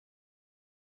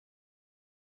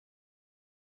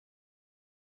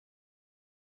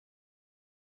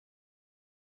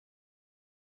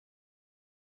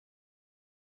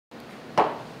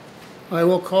I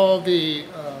will call the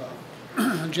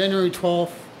January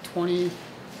 12th,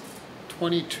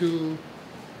 2022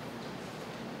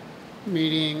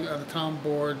 meeting of the town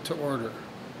board to order.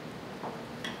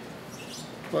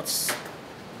 Let's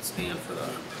stand for the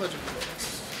pledge of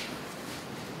allegiance.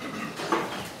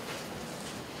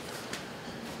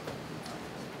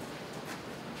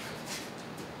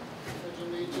 Pledge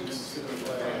allegiance to the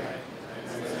flag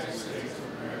of the United States of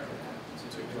America, to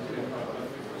the republic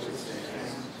for which it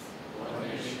stands, one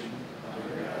nation,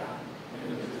 under God,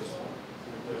 indivisible,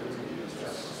 with liberty and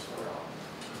justice for all.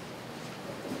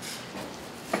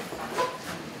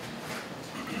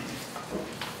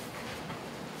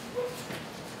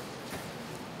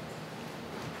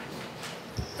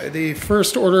 The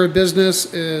first order of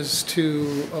business is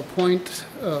to appoint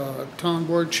town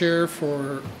board chair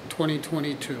for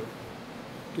 2022.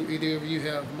 Do either of you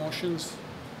have motions?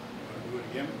 Want to do it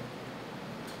again?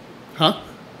 Huh? Want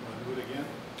to do it again?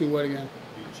 Do what again?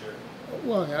 Be chair.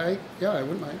 Well, I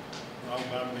wouldn't mind. I'll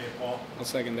nominate Paul. I'll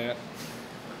second that.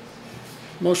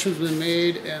 Motion's been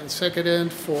made and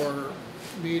seconded for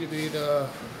me to be the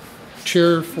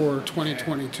chair for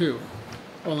 2022.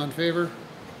 All in favor?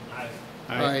 Aye.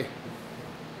 Aye.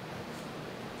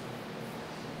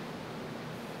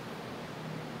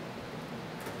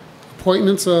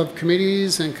 Appointments of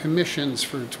committees and commissions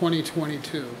for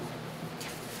 2022.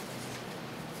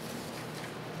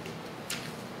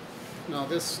 Now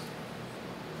this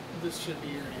should be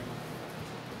your name.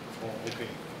 Oh, okay.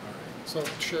 All right. So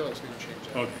Cheryl's going to change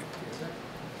that. Okay.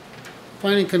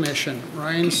 Planning Commission,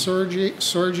 Ryan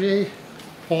Sorge,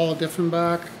 Paul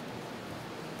Diffenbach,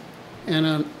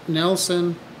 Anna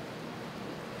Nelson,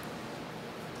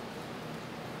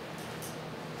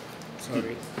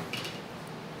 Sorry.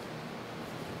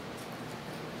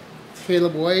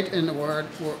 Caleb White, and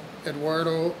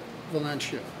Eduardo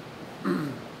Valencia.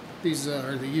 These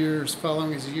are the years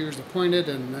following his years appointed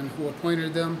and then who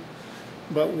appointed them.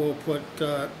 But we'll put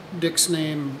Dick's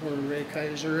name where Ray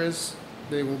Kaiser is.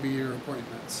 They will be your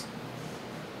appointments.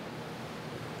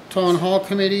 Town Hall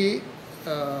Committee,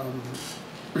 and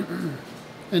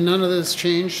none of this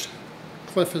changed.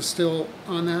 Clif is still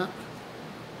on that.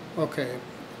 Okay.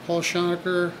 Paul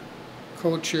Schonecker,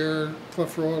 co-chair.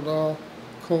 Cliff Rodahl,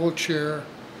 co-chair.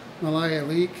 Malaya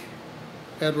Leak,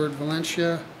 Eduardo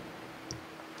Valencia,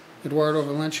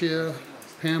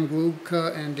 Pam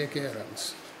Glubka, and Dick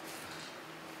Adams.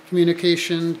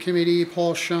 Communication Committee,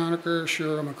 Paul Schonecker,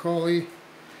 Shira McCauley,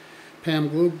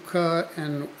 Pam Glubka,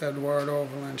 and Eduardo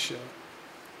Valencia.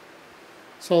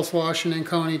 South Washington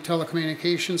County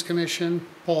Telecommunications Commission,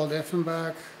 Paul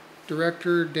Diffenbach,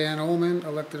 Director, Dan Ullman,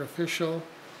 elected official,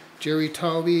 Jerry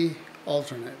Taube,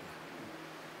 alternate.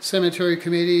 Cemetery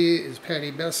Committee is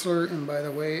Patty Bessler, and by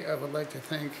the way, I would like to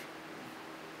thank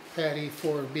Patty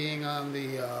for being on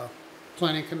the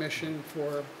Planning Commission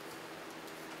for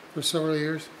several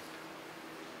years.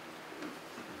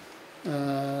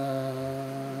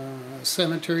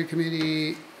 Cemetery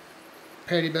Committee,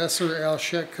 Patty Bessler, Al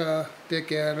Shetka,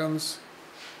 Dick Adams.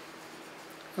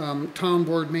 Town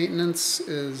Board Maintenance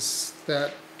is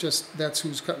that's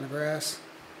who's cutting the grass.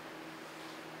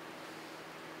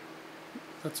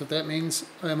 That's what that means,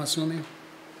 I'm assuming.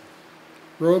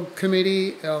 Road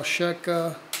Committee, Al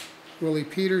Shetka, Willie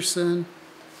Peterson,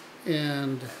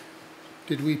 and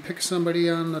did we pick somebody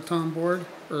on the town board,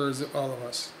 or is it all of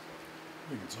us? I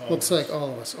think it's all Looks of like us.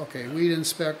 all of us. Okay, weed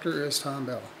inspector is Tom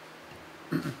Bell.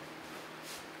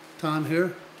 Tom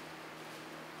here.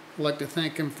 I'd like to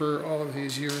thank him for all of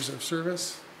his years of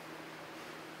service.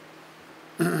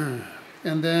 And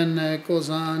then it goes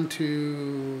on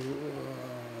to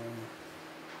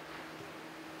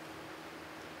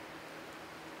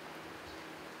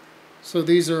so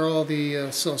these are all the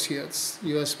associates: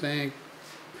 U.S. Bank,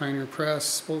 Pioneer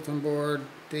Press, Bulletin Board,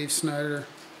 Dave Snyder,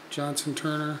 Johnson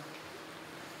Turner,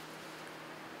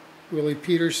 Willie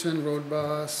Peterson, Road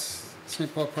Boss,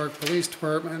 St. Paul Park Police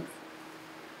Department,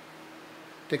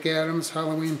 Dick Adams,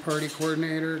 Halloween Party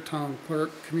Coordinator, Town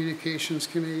Clerk, Communications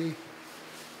Committee,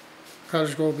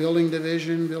 Cottage Grove Building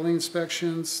Division, Building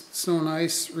Inspections, Snow and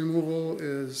Ice Removal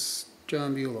is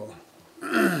John Bulow.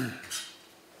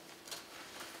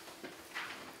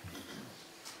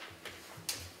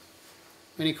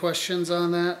 Any questions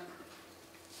on that?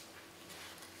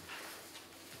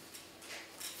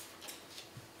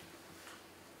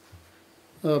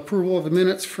 Approval of the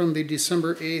minutes from the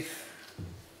December 8th,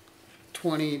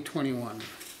 2021.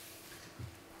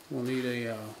 We'll need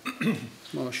a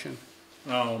motion.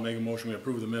 I'll make a motion we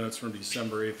approve the minutes from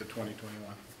December 8th of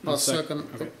 2021. I'll second.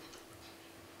 Okay.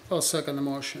 I'll second the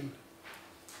motion.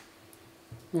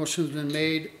 Motion's been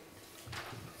made.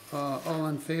 All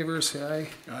in favor, say aye.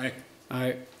 Aye.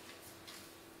 Aye.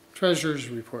 Treasurer's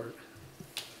report.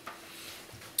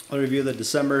 I'll review the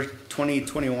December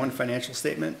 2021 financial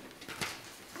statement.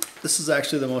 This is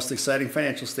actually the most exciting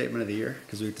financial statement of the year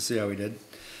because we get to see how we did.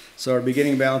 So our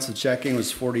beginning balance of checking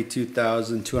was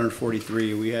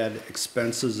 $42,243. We had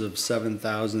expenses of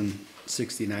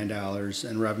 $7,069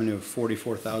 and revenue of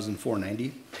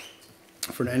 $44,490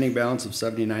 for an ending balance of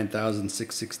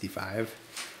 $79,665.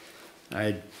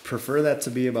 I'd prefer that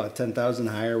to be about 10,000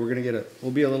 higher.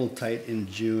 We'll be a little tight in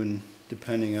June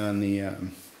depending on the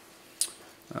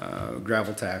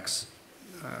gravel tax.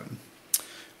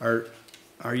 Our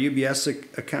UBS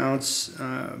accounts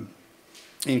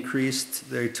increased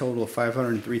their total of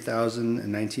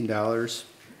 $503,019.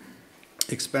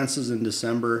 Expenses in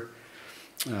December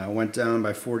went down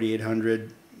by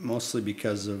 $4,800, mostly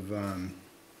because of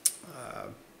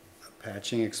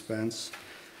patching expense.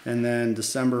 And then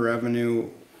December revenue,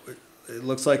 it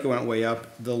looks like it went way up.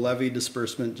 The levy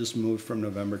disbursement just moved from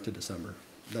November to December.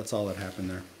 That's all that happened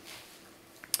there.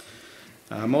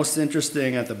 Most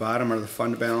interesting at the bottom are the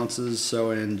fund balances.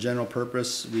 So in general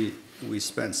purpose, we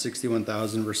spent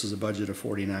 $61,000 versus a budget of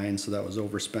 $49,000, so that was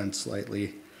overspent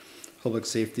slightly. Public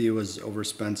safety was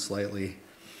overspent slightly.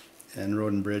 And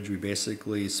road and bridge, we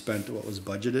basically spent what was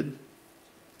budgeted.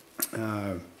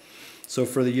 So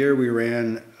for the year, we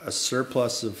ran a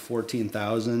surplus of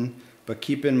 $14,000, but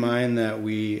keep in mind that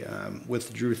we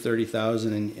withdrew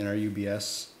 $30,000 in our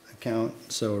UBS account.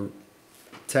 So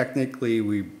technically,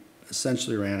 we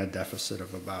essentially ran a deficit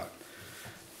of about,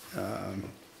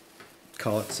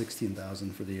 call it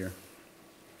 $16,000 for the year,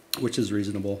 which is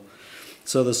reasonable.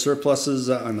 So the surpluses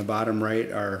on the bottom right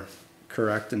are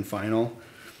correct and final.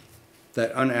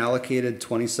 That unallocated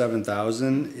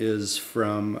 $27,000 is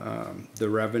from the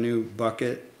revenue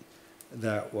bucket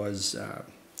that was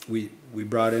we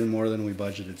brought in more than we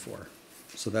budgeted for.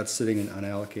 So that's sitting in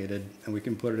unallocated, and we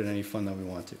can put it in any fund that we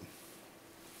want to.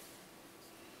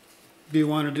 Do you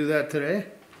want to do that today?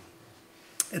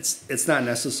 It's not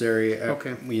necessary.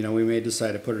 Okay. You know, we may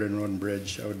decide to put it in road and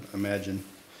bridge, I would imagine.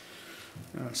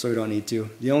 So we don't need to.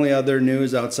 The only other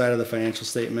news outside of the financial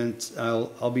statement,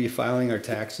 I'll be filing our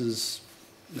taxes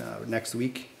next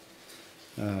week.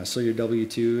 So your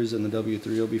W-2s and the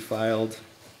W-3 will be filed.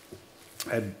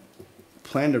 I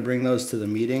plan to bring those to the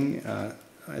meeting.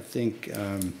 I think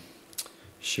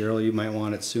Cheryl, you might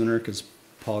want it sooner because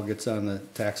Paul gets on the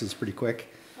taxes pretty quick.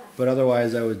 But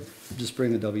otherwise, I would just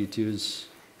bring the W-2s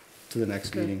to the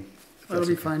next meeting. That'll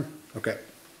be fine. Okay.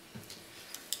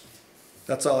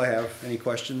 That's all I have. Any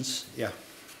questions? Yeah.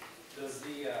 Does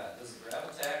the gravel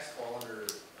tax fall under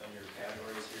your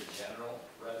categories here, general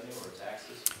revenue or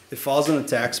taxes? It falls in the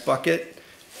tax bucket,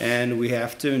 and we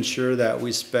have to ensure that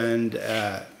we spend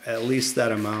at least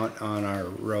that amount on our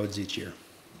roads each year.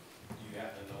 Do you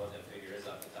happen to know what that figure is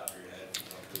off the top of your head,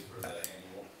 roughly for the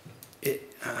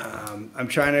annual? I'm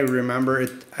trying to remember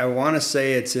it. I want to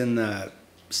say it's in the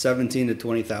 $17,000 to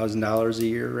 $20,000 a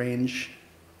year range,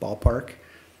 ballpark.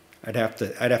 I'd have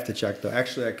to check though.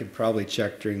 Actually, I could probably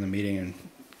check during the meeting and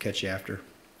catch you after.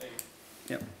 Thank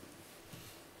you.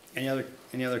 Yep.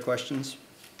 Any other questions?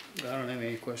 I don't have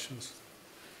any questions.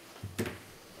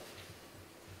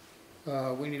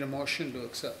 We need a motion to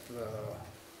accept the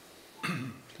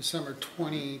December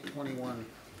 2021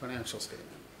 financial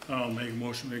statement. I'll make a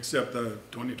motion to accept the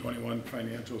 2021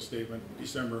 financial statement,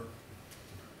 December.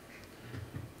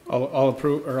 I'll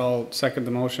approve, or I'll second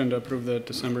the motion to approve the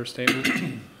December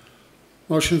statement.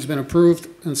 Motion's been approved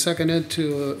and seconded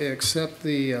to accept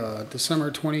the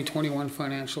December 2021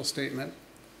 financial statement.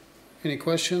 Any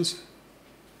questions?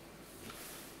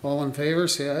 All in favor,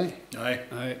 say aye. Aye.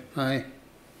 Aye. Aye.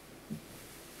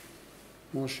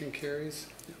 Motion carries.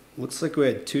 Looks like we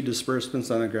had 2 disbursements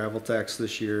on the gravel tax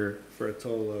this year for a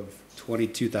total of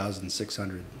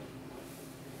 $22,600.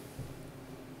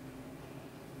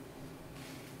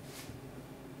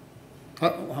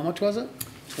 How much was it?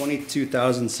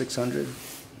 $22,600.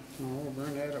 Oh, we'll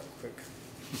burn that up quick.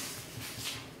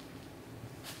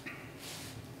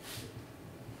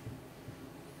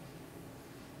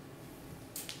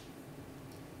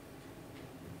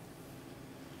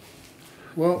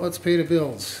 Well, let's pay the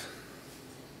bills.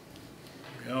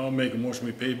 I'll make a motion,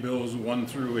 we pay bills 1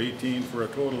 through 18 for a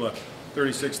total of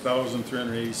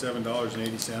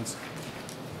 $36,387.80.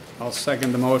 I'll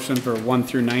second the motion for 1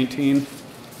 through 19,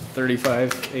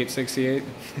 35,868.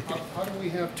 How do we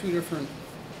have two different?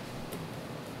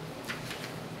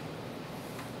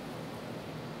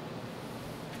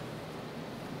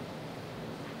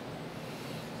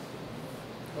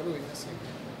 What are we missing?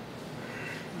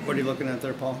 What are you looking at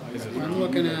there, Paul? I'm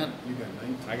looking at, You got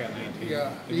 19. I got 19.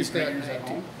 yeah, he's got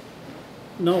 19.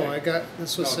 No, I got,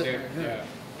 this was Oh, sitting Dave, right here. yeah.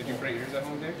 Did you print yours at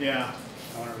home, Dave? Yeah.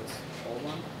 I wonder if it's old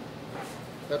one?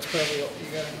 That's probably, you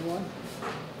got a new one?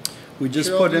 We just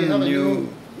Cheryl, put do you in the have a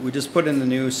new, we just put in the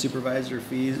new supervisor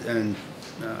fees and,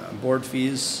 board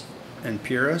fees and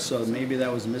PIRA, so maybe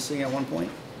that was missing at one point.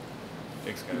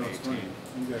 Dick's You got know, it's funny. 18.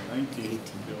 You got 19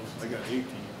 bills, I got 18.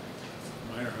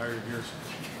 Mine are higher than yours.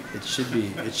 It should be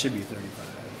 35.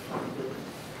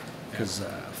 Cause,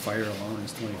 fire alone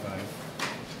is 25.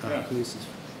 Yeah. Police is,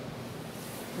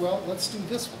 Well, let's do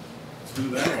this one. Let's do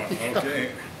that one,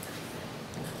 okay.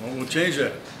 Well, we'll change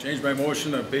that. Change my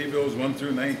motion to pay bills 1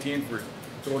 through 19 for a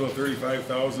total of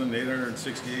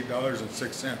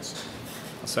 $35,868.06.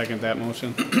 I'll second that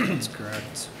motion. that's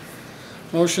correct.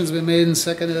 Motion's been made and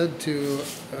seconded to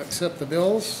accept the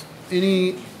bills.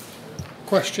 Any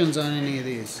questions on any of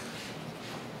these?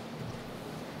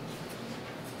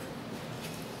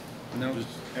 No. Just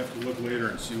have to look later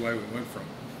and see why we went from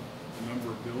a number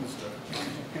of bills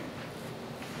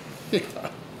to. Yeah.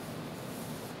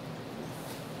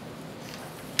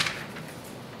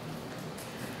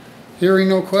 Hearing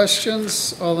no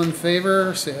questions, all in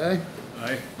favor, say aye.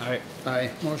 Aye. Aye.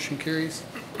 Aye. Motion carries.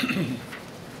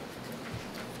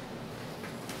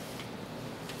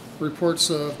 Reports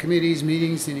of committees,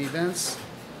 meetings, and events.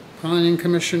 Planning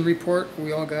Commission report,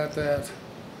 we all got that.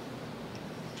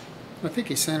 I think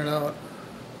he sent it out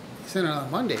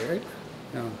Monday, right?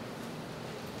 No.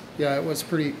 Yeah, it was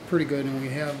pretty good, and we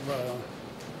have,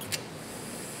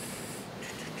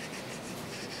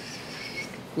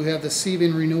 the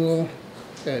Sebin renewal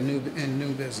at new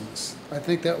business. I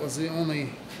think that was the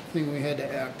only thing we had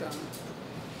to act on.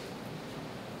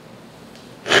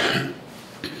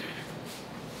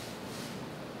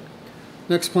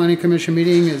 Next Planning Commission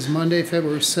meeting is Monday,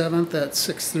 February 7th at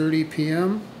 6:30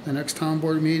 PM. The next Town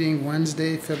Board meeting,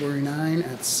 Wednesday, February 9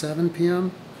 at 7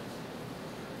 PM.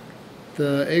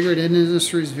 The Agri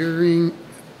Industries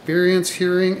variance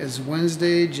hearing is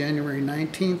Wednesday, January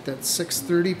 19th at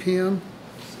 6:30 PM.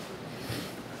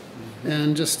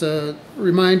 And just a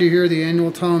reminder here, the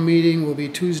annual town meeting will be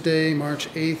Tuesday, March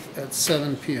 8th at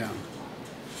 7 PM.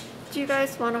 Do you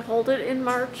guys want to hold it in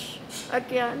March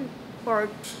again? Or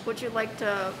would you like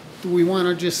to, Do we want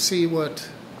to just see what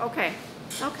okay,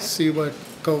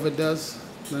 COVID does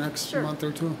the next Sure. month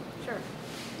or two? sure.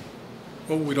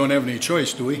 Well, we don't have any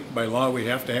choice, do we? By law, we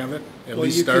have to have it? At Well,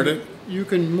 least you start can- it? You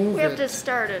can move We have to it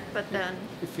start it, but then,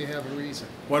 if you have a reason.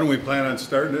 Why don't we plan on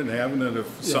starting it and having it? If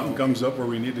Yeah. something comes up where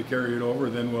we need to carry it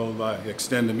over, then we'll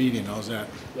extend the meeting. How's that?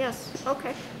 yes,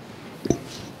 okay.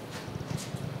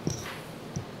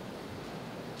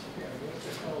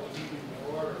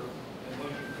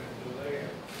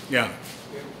 Yeah.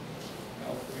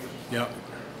 Yeah.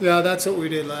 Yeah, that's what we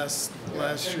did last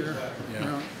year.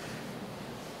 Yeah.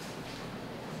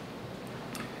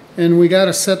 And we got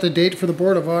to set the date for the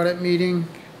Board of Audit meeting.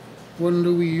 When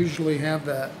do we usually have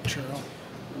that, Cheryl?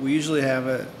 We usually have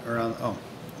it around,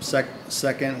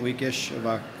 second weekish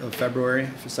of February,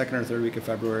 second or third week of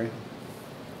February.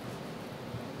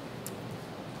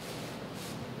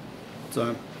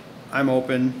 So I'm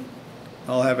open.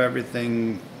 I'll have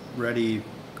everything ready.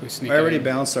 Can we sneak I already it in?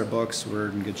 balanced our books. We're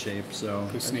in good shape, so.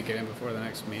 Can we sneak it in before the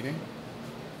next meeting?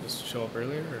 Just show up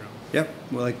earlier or no? Yep,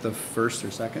 well, like the first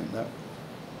or second, that,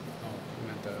 Oh, I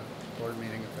meant the board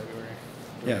meeting in February.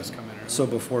 Do we yeah, just come in early? so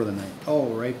before the night. Oh,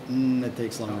 right, it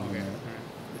takes Oh, longer okay, than all that,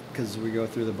 right. because we go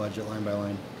through the budget line by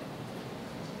line.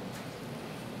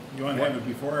 You want to have it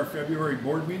before our February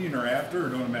board meeting or after, or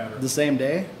don't matter? The same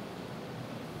day?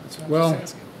 That's what I'm Well- just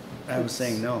asking. I was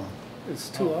saying no. It's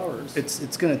 2 hours.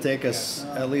 It's gonna take us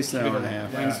at least an hour and a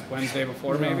half. Yeah. Wednesday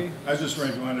before, Yeah. maybe? I was just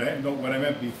trying to know what I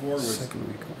meant before was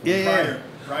Yeah.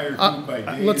 prior to by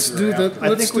days let's or do the- after. I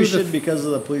Let's think we do the- should because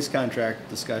of the police contract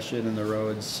discussion and the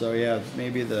roads, so yeah,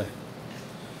 maybe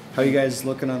how you guys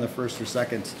looking on the first or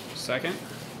second? Second?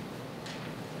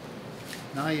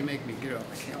 Now you make me get out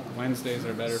my calendar. Wednesdays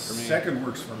are better for me. Second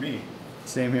works for me.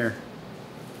 Same here.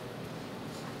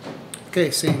 Okay,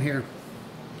 same here.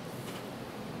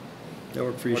 That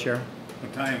work for you, Cheryl?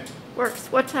 What time? Works.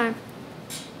 What time?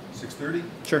 6:30?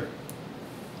 Sure.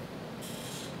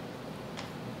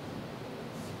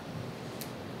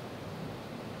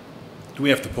 Do we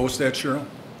have to post that, Cheryl?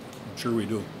 I'm sure we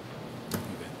do.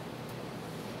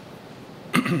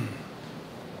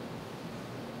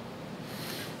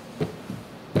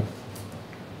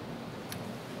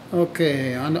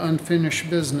 Okay, on to unfinished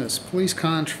business. Police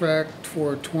contract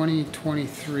for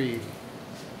 2023.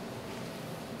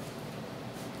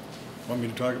 Want me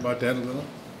to talk about that a little?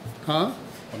 Huh?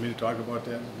 Want me to talk about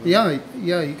that a little?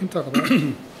 Yeah, you can talk about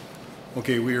it.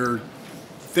 Okay, we are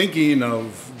thinking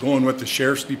of going with the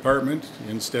sheriff's department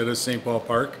instead of St. Paul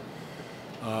Park.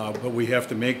 But we have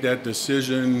to make that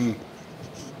decision,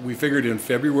 we figured in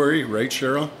February, right,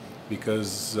 Cheryl?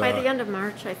 Because. By the end of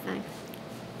March, I think.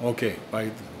 Okay,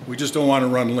 we just don't want to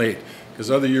run late, because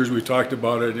other years we talked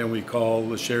about it and we call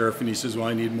the sheriff and he says, well,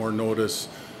 I need more notice,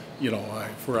 you know,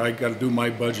 I got to do my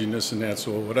budgeting, this and that.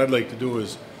 So what I'd like to do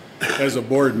is, as a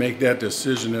board, make that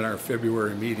decision in our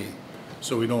February meeting,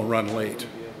 so we don't run late.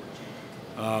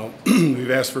 We've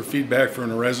asked for feedback from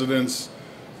the residents.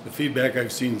 The feedback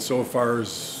I've seen so far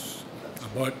is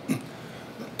about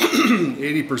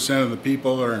 80% of the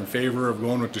people are in favor of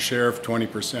going with the sheriff,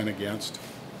 20% against.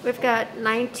 We've got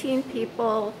 19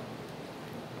 people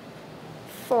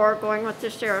for going with the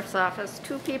sheriff's office,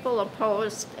 2 people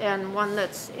opposed, and 1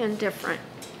 that's indifferent.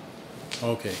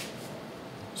 Okay.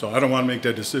 So I don't want to make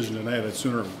that decision tonight. I'd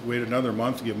sooner wait another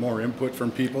month to get more input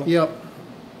from people. Yep.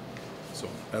 So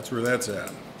that's where that's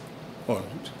at. Oh,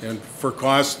 and for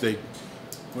costs, they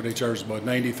charge about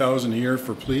 $90,000 a year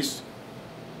for police.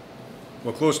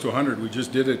 Well, close to 100. We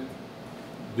just did it.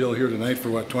 Bill here tonight for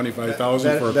what,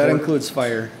 25,000 for a That quarter? includes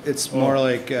fire. It's more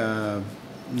like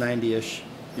 90-ish.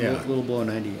 Yeah. A little below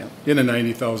 90, yeah. In a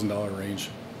 $90,000 range.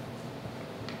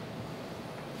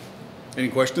 Any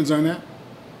questions on that?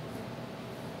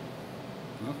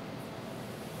 No?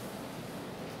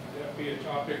 Would that be a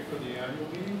topic for the annual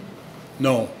meeting?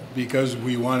 No, because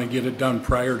we want to get it done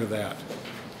prior to that.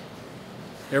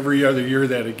 Every other year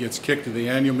that it gets kicked to the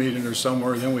annual meeting or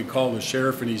somewhere, then we call the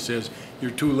sheriff and he says,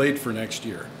 you're too late for next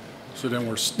year. So then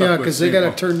we're stuck with. Yeah, because they St. gotta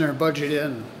Paul. turn their budget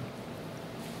in.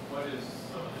 What is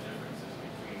some of the differences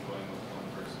between going with one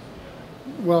versus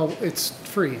the other? Well, it's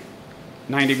free.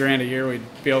 90 grand a year we'd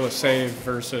be able to save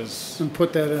versus, And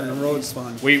put that in the roads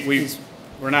fund.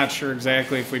 we're not sure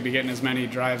exactly if we'd be getting as many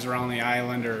drives around the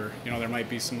island, or, you know, there might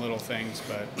be some little things,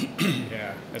 but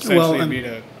yeah, essentially it'd be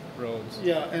to roads.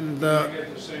 Yeah, and Do they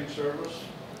get the same service?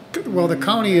 well, the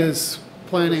county is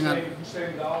planning on,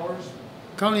 Same dollars?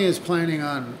 county is planning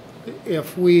on,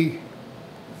 if we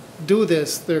do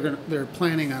this, they're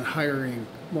planning on hiring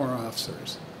more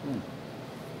officers.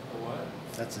 For what?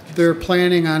 That's interesting. They're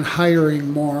planning on hiring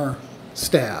more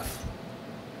staff.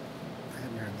 I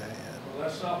haven't heard that yet. Well,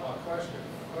 that's not my question.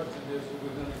 The question is, are we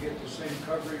gonna get the same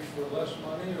coverage for less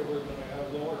money, or we're gonna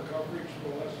have lower coverage for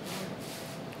less money?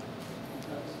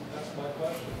 That's my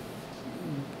question.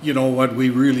 You know what, we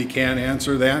really can't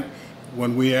answer that.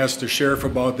 When we asked the sheriff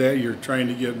about that, you're trying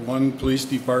to get one police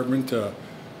department to,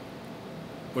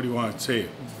 what do you want to say,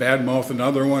 badmouth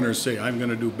another one, or say, I'm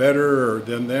gonna do better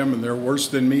than them and they're worse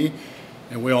than me?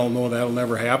 And we all know that'll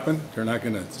never happen. They're not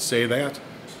gonna say that.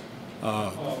 We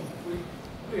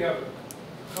have a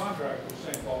contract with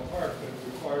St. Paul Park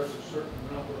that requires a certain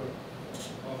number of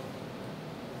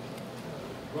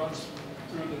runs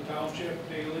through the township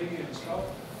daily and stuff.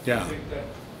 Yeah. I think that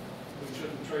we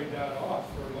shouldn't trade that off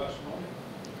for less money,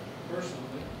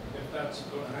 personally, if that's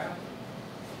gonna happen.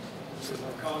 Does the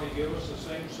county give us the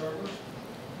same service?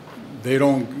 They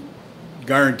don't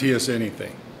guarantee us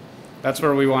anything. That's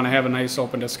where we want to have a nice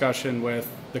open discussion with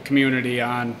the community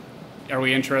on, are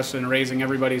we interested in raising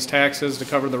everybody's taxes to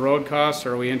cover the road costs,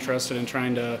 or are we interested in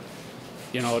trying to,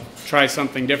 you know, try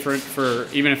something different for,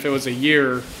 even if it was a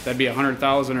year, that'd be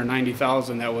 100,000 or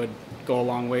 90,000, that would go a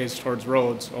long ways towards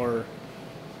roads, or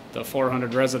the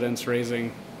 400 residents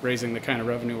raising the kind of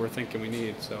revenue we're thinking we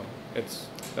need. So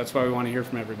that's why we want to hear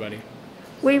from everybody.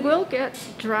 We will get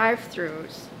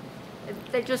drive-throughs.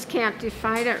 They just can't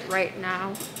define it right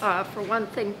now, for one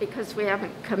thing, because we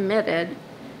haven't committed.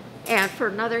 And for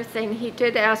another thing, he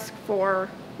did ask for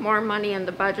more money in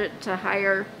the budget to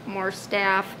hire more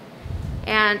staff.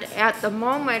 And at the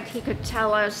moment, he could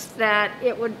tell us that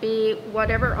it would be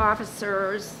whatever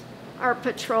officers are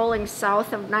patrolling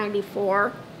south of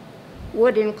 94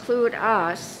 would include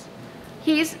us.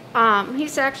 He's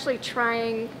actually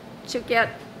trying to get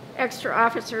extra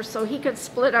officers so he could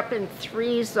split up in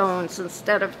 3 zones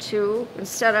instead of 2.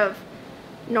 Instead of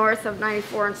north of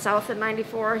 94 and south of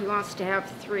 94, he wants to have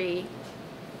 3.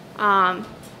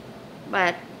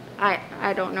 But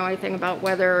I don't know anything about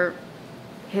whether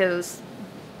his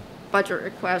budget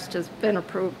request has been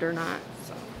approved or not.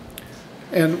 So.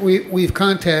 And we've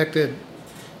contacted,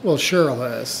 well, Cheryl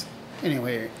has,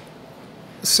 anyway,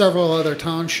 several other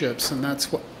townships, and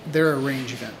that's what their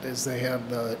arrangement is. They have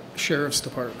the sheriff's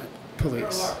department, They're a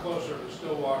police. lot closer to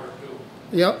Stillwater too.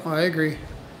 Yep, I agree.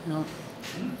 Yep.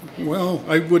 Well,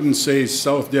 I wouldn't say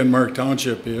South Denmark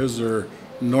Township is, or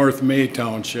North May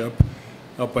Township,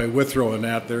 up by Withrow and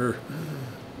that there.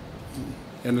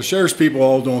 And the sheriff's people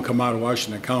all don't come out of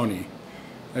Washington County.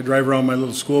 I drive around my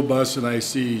little school bus and I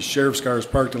see sheriff's cars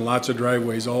parked in lots of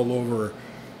driveways all over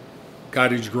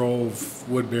Cottage Grove,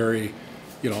 Woodbury,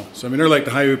 you know. So, I mean, they're like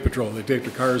the highway patrol. They take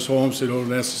their cars home, so they don't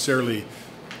necessarily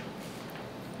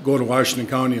go to Washington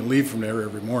County and leave from there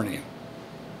every morning.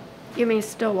 You mean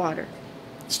Stillwater?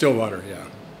 Stillwater, yeah.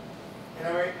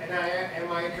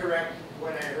 Am I correct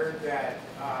when I heard that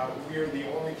we are the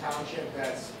only township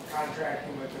that's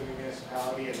contracting with the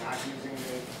municipality and not using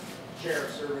the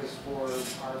sheriff's service for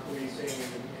our policing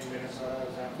in Minnesota?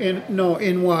 Is that correct? No,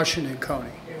 in Washington County.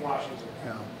 In Washington.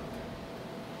 Yeah.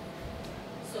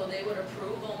 So they would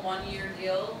approve a one-year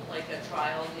deal, like a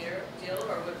trial year deal,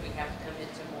 or would we have to commit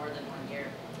to more than 1 year?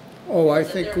 Oh, I So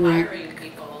think they're hiring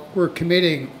people. we're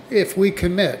committing, if we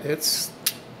commit, it's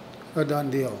a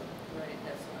done deal. Right,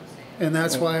 that's what I'm saying. And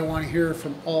that's why I want to hear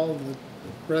from all the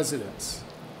residents,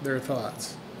 their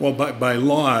thoughts. Well, by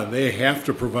law, they have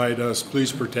to provide us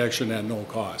police protection at no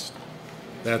cost.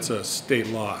 That's a state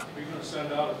law. Are you gonna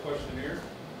send out a questionnaire?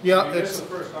 Yeah, I mean, this is the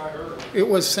first I heard of it. it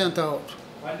was sent out.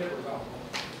 I never got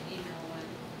one. Email one.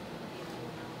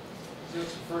 This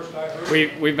is the first I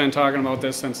heard. We've been talking about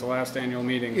this since the last annual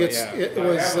meeting, but yeah. It I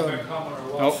was, haven't been coming or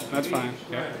Oh, watching that's the fine, meetings,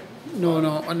 yeah.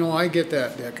 granted. no, I get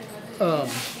that, Dick. Came out. I'm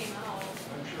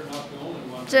sure not the only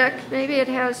one. Dick, maybe it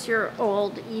has your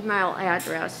old email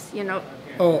address, you know.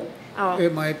 Oh, Oh,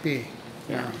 it might be,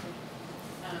 yeah.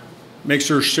 Make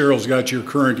sure Cheryl's got your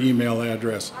current email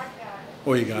address.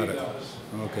 Oh, you got it?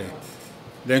 Okay.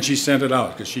 Then she sent it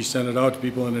out, because she sent it out to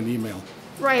people in an email.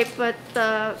 right, but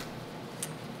the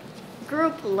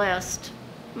group list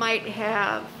might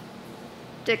have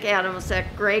Dick Adams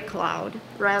at Gray Cloud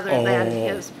rather than Oh,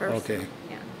 his person. okay.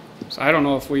 Yeah. So I don't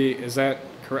know if is that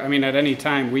correct? I mean, at any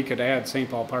time, we could add St.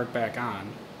 Paul Park back on.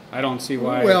 I don't see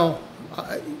why. Well,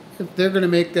 if they're gonna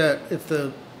make that, if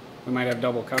the We might have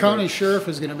double coverage. county sheriff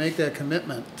is gonna make that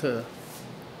commitment to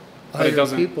But it hire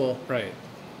doesn't. people. Right.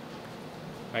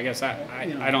 I guess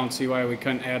You know. I don't see why we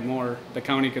couldn't add more. The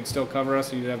county could still cover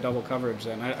us and you'd have double coverage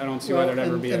then. I don't see why Well, there'd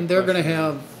ever be a and they're gonna question.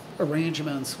 have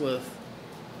arrangements with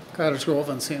Cottage Grove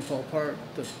and St. Paul Park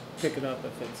to pick it up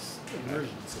if it's an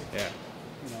emergency, Yeah.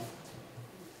 you know.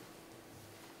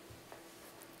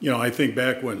 You know, I think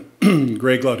back when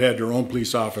Grey Cloud had their own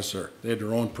police officer, they had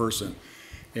their own person.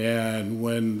 And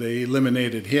when they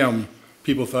eliminated him,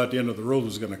 people thought the end of the road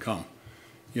was gonna come,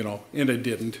 you know, and it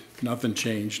didn't. Nothing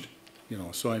changed, you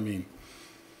know, so I mean.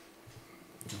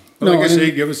 But No, like I say,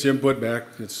 and- give us input back.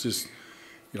 It's just,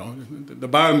 you know, the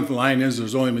bottom line is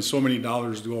there's only so many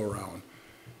dollars to go around,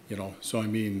 you know. So I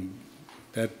mean,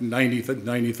 that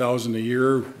 90,000 a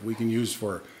year we can use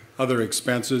for other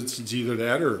expenses. It's either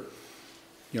that or,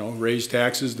 you know, raise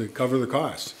taxes to cover the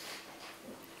cost.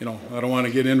 You know, I don't want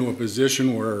to get into a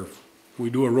position where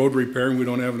we do a road repair and we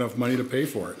don't have enough money to pay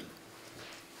for it,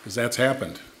 because that's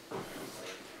happened.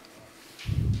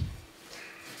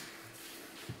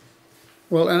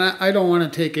 Well, and I don't wanna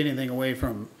take anything away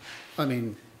from, I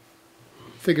mean,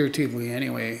 figuratively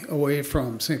anyway, away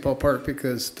from St. Paul Park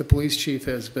because the police chief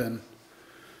has been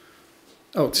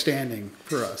outstanding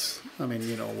for us. I mean,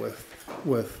 you know,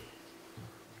 with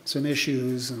some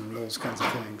issues and those kinds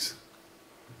of things.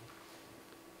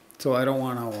 So I don't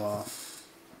want to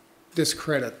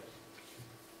discredit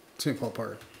St. Paul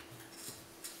Park.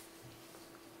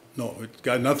 No, it's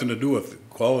got nothing to do with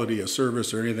quality of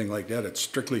service or anything like that. It's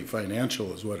strictly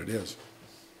financial is what it is.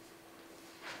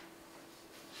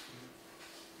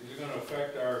 Is it gonna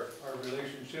affect our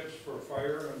relationships for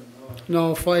fire and?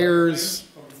 No, things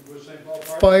with St. Paul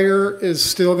Park? fire is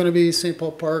still going to be St.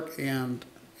 Paul Park and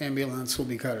ambulance will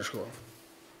be Cottage Grove.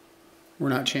 We're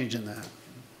not changing that.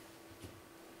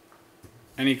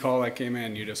 Any call that came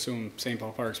in, you'd assume St.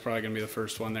 Paul Park's probably gonna be the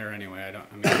first one there anyway.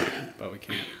 I mean, but we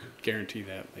can't guarantee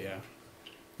that, but yeah.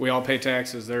 We all pay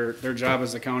taxes. Their job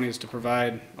as the county is to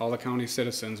provide all the county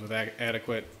citizens with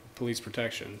adequate police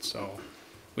protection. So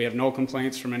we have no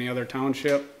complaints from any other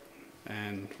township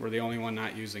and we're the only one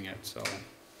not using it. So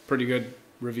pretty good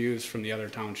reviews from the other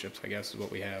townships, I guess, is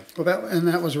what we have. Well,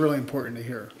 that was really important to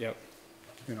hear, Yep.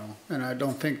 you know, and I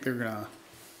don't think they're going to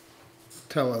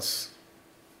tell us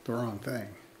the wrong thing.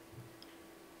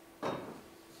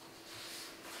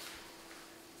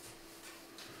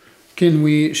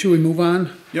 Should we move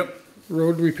on? Yep.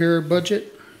 Road repair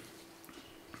budget?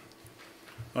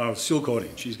 Seal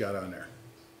coating, she's got on there.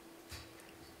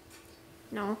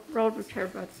 No, road repair,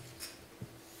 but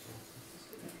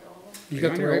You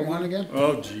got the right one again?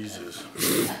 Oh, Jesus.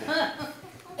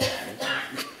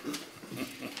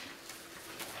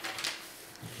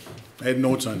 I had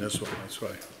notes on this one, that's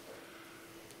why.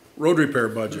 Road repair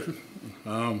budget.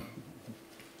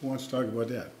 Who wants to talk about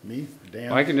that? Me? Dan?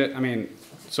 Well, I can, I mean,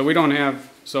 so we don't have,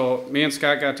 so me and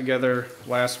Scott got together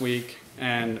last week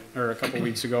or a couple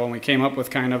weeks ago, and we came up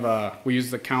with kind of we used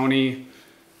the county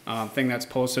thing that's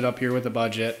posted up here with the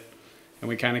budget, and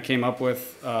we kind of came up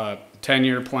with a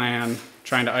 10-year plan,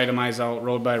 trying to itemize out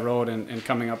road by road and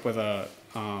coming up with a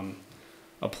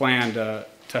plan to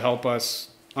help us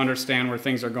understand where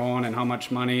things are going and how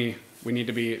much money we need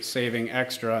to be saving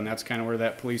extra, and that's kind of where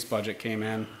that police budget came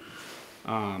in.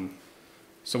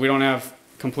 So we don't have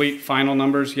complete final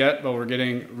numbers yet, but we're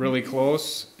getting really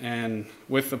close. And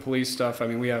with the police stuff, I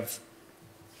mean, we have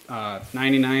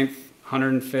 99th,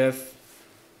 105th,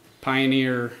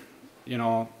 Pioneer, you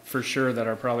know, for sure that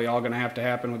are probably all going to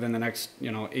happen within the next,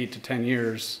 you know, 8 to 10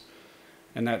 years.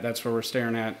 And that's where we're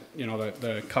staring at, you know,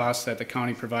 the costs that the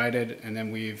county provided. And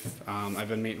then I've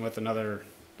been meeting with another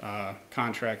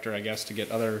contractor, I guess, to get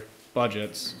other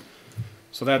budgets.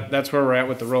 So that's where we're at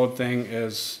with the road thing,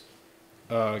 is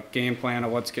a game plan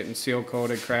of what's getting seal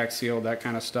coated, crack sealed, that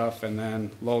kind of stuff, and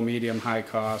then low, medium, high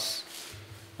costs.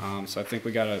 So I think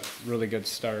we got a really good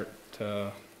start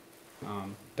to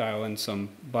dial in some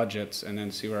budgets and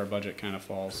then see where our budget kind of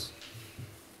falls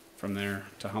from there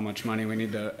to how much money we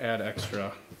need to add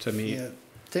extra to meet. Yeah,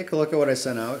 take a look at what I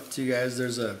sent out to you guys.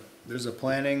 There's a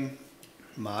planning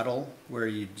model where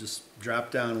you just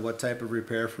drop down what type of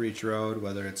repair for each road,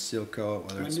 whether it's seal coat,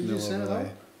 whether it's mill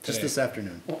overlay. Just Today. this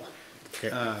afternoon. Oh,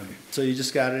 Okay. So you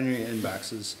just got it in your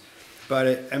inboxes.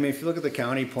 But I mean, if you look at the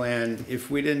county plan, if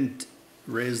we didn't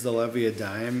raise the levy a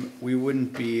dime, we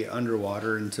wouldn't be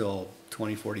underwater until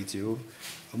 2042.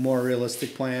 A more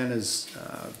realistic plan is,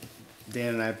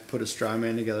 Dan and I put a straw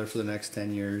man together for the next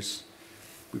 10 years.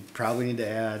 We probably need to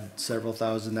add several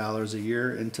 $1,000s a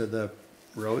year into the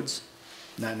roads.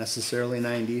 Not necessarily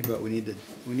 90, but we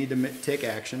need to take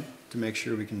action to make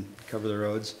sure we can cover the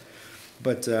roads.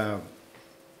 But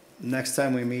next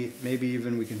time we meet, maybe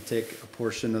even we can take a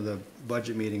portion of the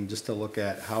budget meeting just to look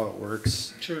at how it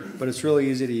works. sure. But it's really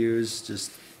easy to use.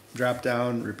 Just drop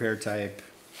down repair type,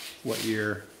 what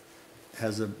year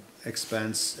has a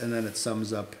expense, and then it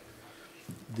sums up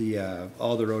the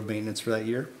all the road maintenance for that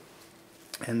year.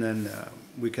 And then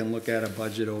we can look at a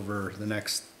budget over the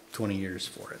next 20 years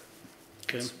for it.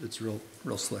 Okay. It's real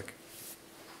slick.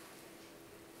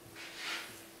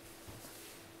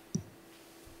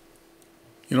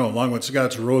 You know, along with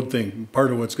Scott's road thing,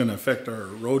 part of what's gonna affect our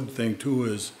road thing too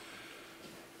is,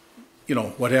 you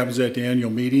know, what happens at the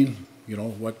annual meeting? You know,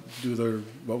 what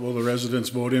will the residents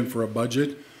vote in for a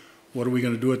budget? What are we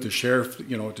gonna do at the sheriff,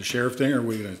 you know, at the sheriff thing? Are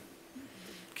we gonna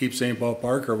keep St. Paul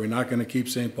Park? Are we not gonna keep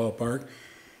St. Paul Park?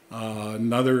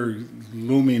 Another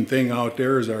looming thing out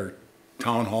there is our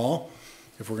town hall.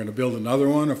 If we're gonna build another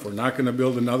one, if we're not gonna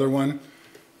build another one,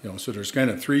 you know, so there's kind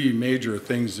of three major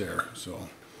things there, so.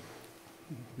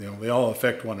 You know, they all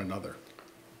affect one another.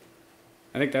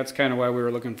 I think that's kind of why we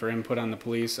were looking for input on the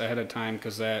police ahead of time,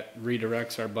 because that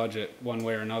redirects our budget one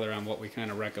way or another on what we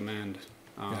kind of recommend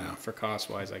Yeah. for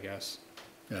cost-wise, I guess.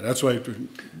 Yeah, that's why, two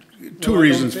No,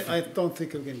 reasons. I don't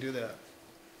think we can do that.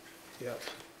 Yeah,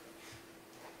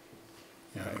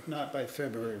 Yeah, not by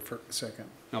February 2nd.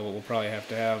 No, but we'll probably have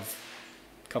to have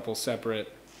a couple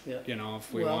separate, Yeah. you know,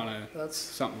 if we Well, want to, that's,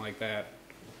 something like that.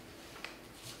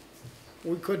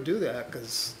 we could do that,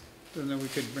 because then we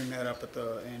could bring that up at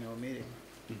the annual meeting.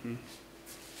 Mhm.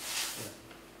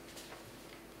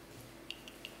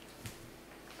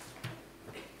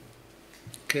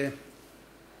 Okay.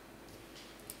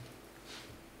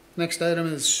 Next item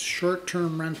is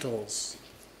short-term rentals.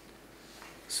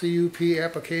 CUP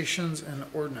applications and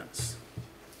ordinance.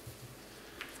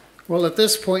 Well, at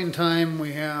this point in time,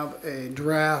 we have a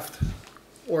draft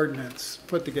ordinance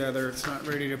put together. It's not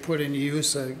ready to put into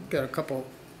use. I got a couple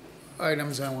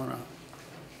items I want to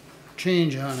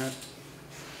change on it.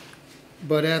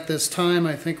 But at this time,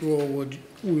 I think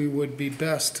we would be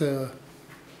best to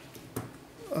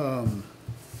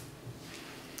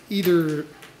either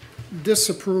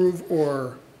disapprove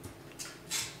or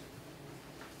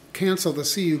cancel the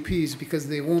CUPs, because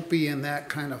they won't be in that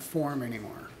kind of form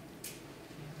anymore.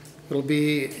 It'll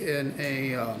be in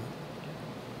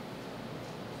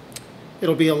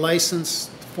it'll be a licensed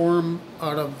form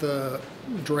out of the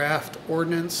draft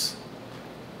ordinance,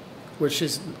 which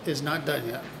is not done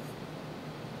yet.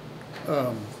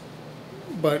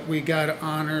 But we gotta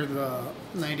honor the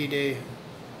 90-day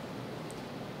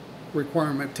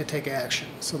requirement to take action.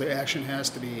 So the action has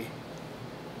to be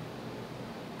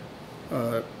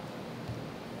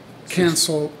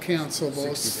cancel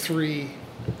those 60 days. 3.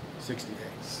 60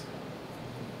 days.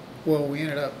 Well, we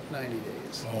ended up 90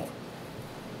 days, oh,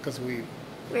 because we,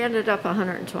 We ended up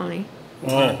 120.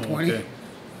 oh, 20? okay.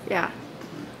 Yeah.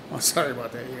 Oh, sorry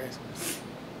about that, you guys.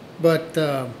 But,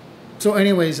 so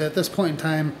anyways, at this point in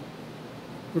time,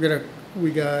 we gotta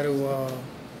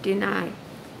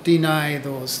deny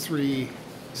those 3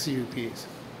 CUPs.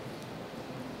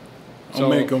 I'll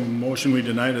make a motion, we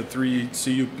deny the 3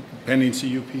 pending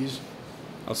CUPs.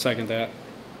 I'll second that.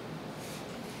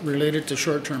 Related to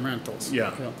short-term rentals.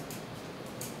 Yeah.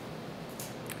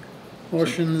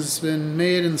 Motion's been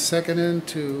made and seconded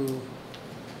to,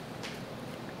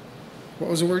 what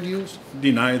was the word used?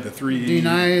 Deny the 3.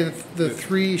 Deny the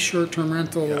 3 short-term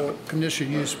rental Yeah.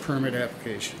 conditional use permit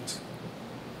applications.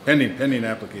 Pending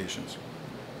applications.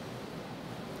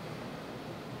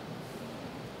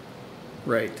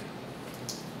 Right.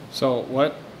 So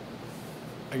what,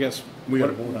 I guess, We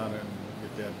gotta vote on it and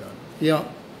get that done. Yeah.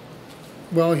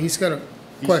 Well, he's got a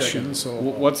question, seconded.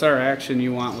 so. what's our action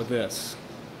you want with this?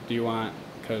 Do you want,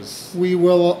 because, We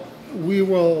will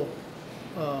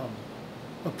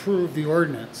approve the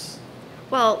ordinance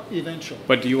Well, eventually.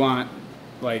 but do you want,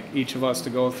 like, each of us to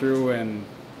go through and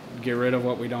get rid of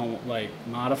what we don't, like,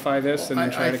 modify this and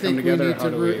then try to come together? I How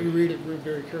think do we need to we? read it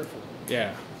very carefully.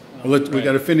 Yeah, Well, we Right.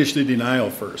 gotta finish the denial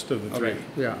first of the 3. Okay.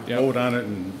 Yeah. Yep. Vote on it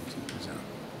and,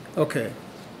 Okay.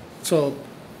 So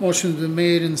motion's been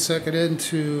made and seconded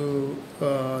to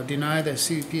deny the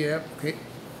CUP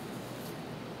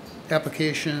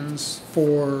applications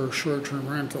for short-term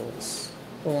rentals.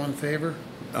 All in favor?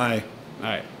 aye.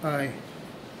 alright. Aye.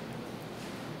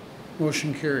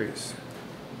 Motion carries.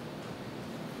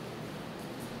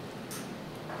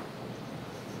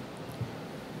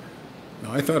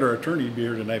 Now, I thought our attorney would be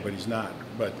here tonight, but he's not,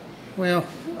 but Well,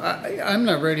 I'm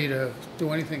not ready to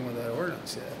do anything with that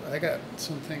ordinance yet. I got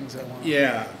some things I want.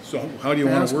 yeah, so how do you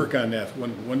wanna Ask work on that?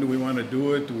 When do we wanna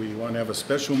do it? Do we wanna have a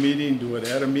special meeting, do it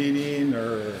at a meeting,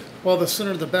 or, Well, the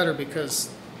sooner the better, because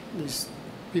these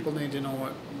people need to know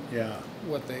yeah?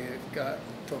 what they got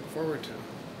to look forward to, you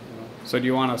know? So do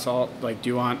you want us all, like, do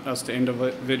you want us to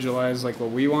individualize, like,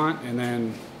 what we want and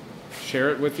then share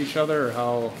it with each other?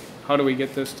 Or how do we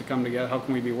get this to come together? How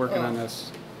can we be working on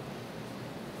this?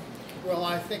 Well,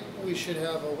 I think we should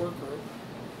have a work group.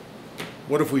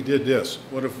 What if we did this?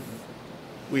 What if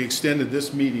we extended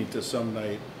this meeting to some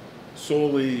night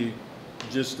solely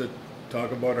just to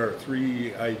talk about our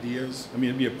 3 ideas? I mean,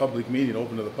 it'd be a public meeting,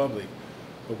 open to the public,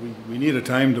 but we need a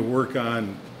time to work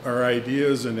on our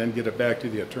ideas and then get it back to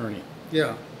the attorney.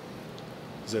 Yeah.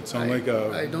 Does that sound like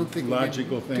a I don't think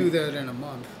logical we can thing? do that in a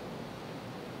month.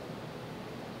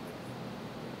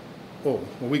 Oh,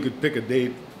 well, we could pick a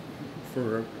date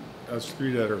for us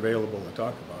 3 that are available to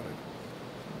talk about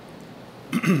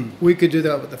it. We could do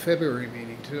that with the February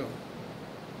meeting too.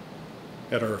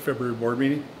 At our February board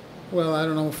meeting? Well, I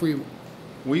don't know if we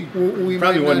We might probably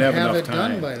not wouldn't have have enough it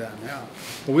done time. by then, yeah.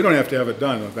 But we don't have to have it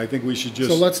done. I think we should just.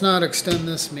 So let's not extend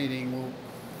this meeting. We'll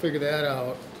figure that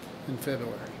out in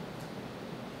February.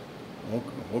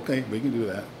 Okay, we can do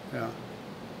that. Yeah.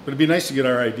 But it'd be nice to get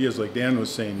our ideas, like Dan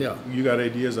was saying. Yeah. You got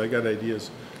ideas, I got ideas.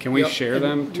 Can we Yep, share and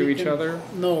them to we each can- other?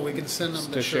 No, we can send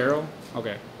them To Cheryl?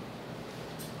 Okay.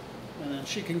 And then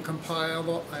she can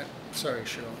compile, sorry,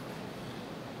 Cheryl.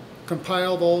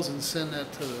 Compile those and send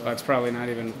that to the, That's probably not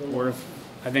even worth,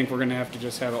 I think we're gonna have to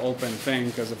just have an open thing,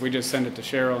 because if we just send it to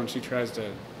Cheryl and she tries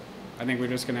to, I think we're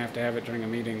just gonna have to have it during a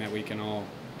meeting that we can all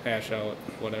hash out,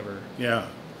 whatever. Yeah,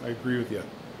 I agree with you.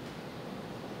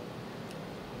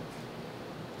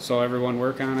 So everyone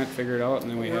work on it, figure it out, and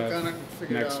then we work on have, it and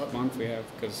figure it next out. month we have,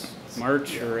 because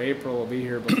March or April will be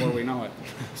here before we know it.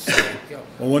 So, Yeah.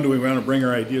 Well, when do we want to bring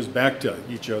our ideas back to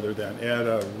each other then? At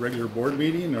a regular board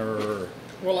meeting or?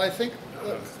 Well, I think,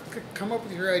 come up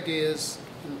with your ideas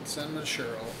and send them to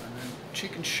Cheryl, and then she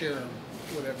can share them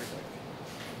with everybody.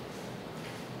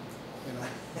 You know?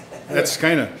 That's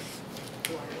kind of.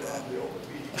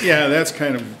 Yeah, that's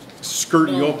kind of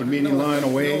skirting the No, open meeting no, line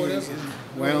away. no, it isn't.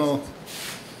 Well,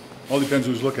 all depends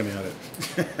who's looking at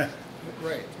it.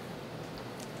 Right.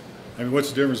 I mean, what's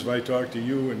the difference if I talk to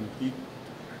you and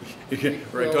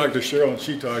or I Well, talk to Cheryl and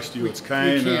she talks to you? It's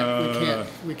kind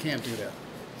of. We can't do that.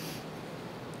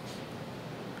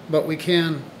 But we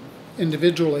can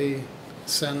individually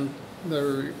send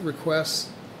the requests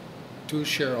to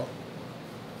Cheryl,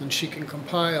 and she can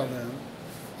compile them,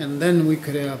 and then we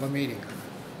could have a meeting.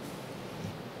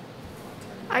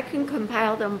 I can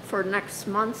compile them for next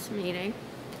month's meeting.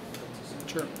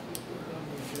 Sure.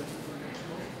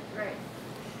 Right.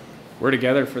 we're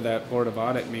together for that Board of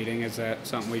Audit meeting. Is that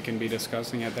something we can be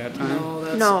discussing at that time? No,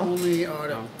 that's No. only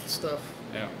audit No. stuff.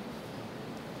 Yeah.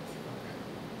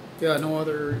 Yeah, no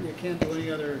other, you can't do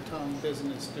any other town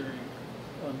business during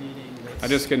a meeting that's. I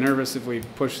just get nervous if we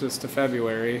push this to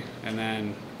February and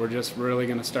then we're just really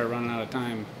gonna start running out of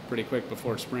time pretty quick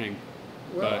before spring.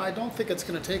 Well, but- I don't think it's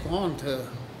gonna take long to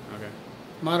Okay.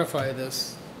 modify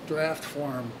this draft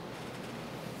form.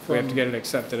 We have to from- get it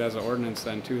accepted as an ordinance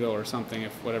then too, though, or something,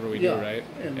 if whatever we do, Yeah, right?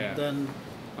 And Yeah. then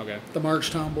Okay. the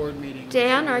March town board meeting.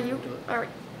 Dan, should are be you, able to do it.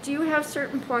 do you have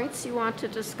certain points you want to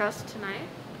discuss tonight?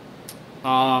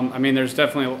 I mean, there's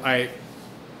definitely,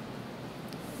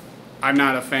 I'm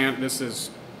not a fan, this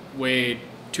is way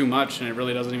too much, and it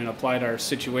really doesn't even apply to our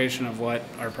situation of what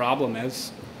our problem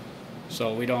is.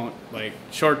 So we don't, like,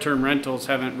 short-term rentals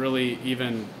haven't really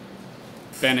even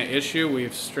been an issue.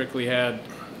 We've strictly had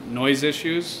noise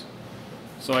issues.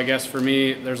 So I guess for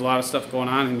me, there's a lot of stuff going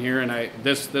on in here, and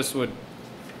this would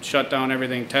shut down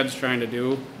everything Ted's trying to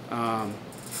do.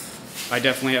 I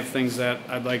definitely have things that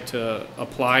I'd like to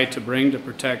apply to bring to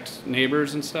protect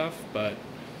neighbors and stuff, but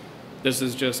this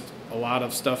is just a lot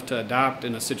of stuff to adopt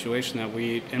in a situation that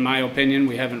we, in my opinion,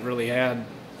 we haven't really had.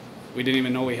 We didn't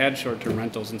even know we had short-term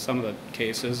rentals in some of the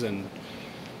cases, and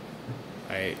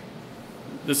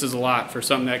this is a lot for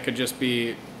something that could just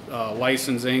be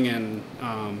licensing and,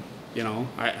 you know,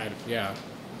 I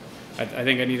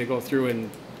think I need to go through and,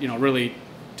 you know, really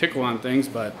tickle on things,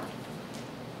 but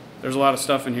there's a lot of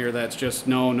stuff in here that's just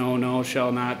no,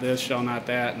 shall not this, shall not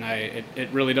that, and it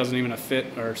really doesn't even fit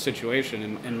our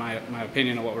situation in my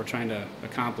opinion of what we're trying to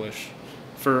accomplish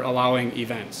for allowing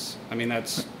events. I mean,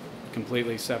 that's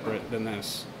completely separate than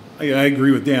this. I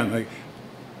agree with Dan.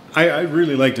 I'd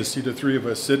really like to see the three of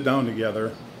us sit down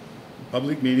together,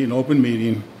 public meeting, open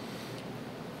meeting.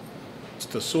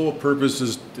 The sole purpose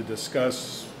is to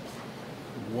discuss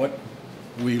what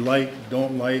we like,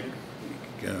 don't like.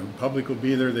 Public will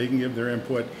be there, they can give their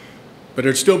input, but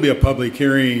it'd still be a public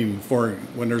hearing for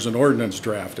when there's an ordinance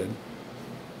drafted.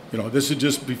 You know, this would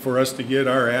just be for us to get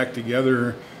our act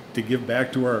together to give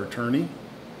back to our attorney.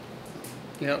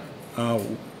 Yep.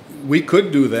 We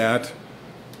could do that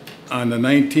on the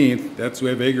 19th. We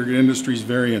have Aggregate Industries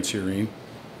variance hearing.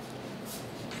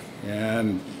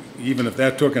 And even if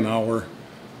that took an hour,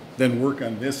 then work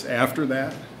on this after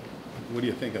that. What do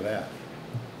you think of that?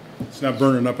 It's not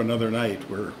burning up another night.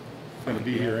 We're going to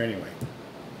be here anyway.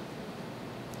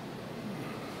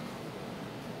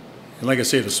 And like I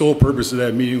say, the sole purpose of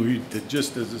that meeting would be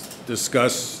just to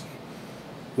discuss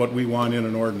what we want in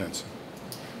an ordinance.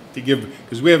 To give,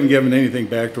 because we haven't given anything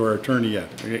back to our attorney yet,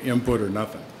 input or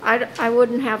nothing. I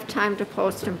wouldn't have time to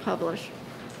post and publish.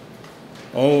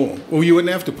 Oh, well, you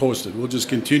wouldn't have to post it. We'll just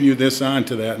continue this on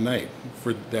to that night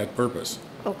for that purpose.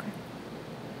 Okay.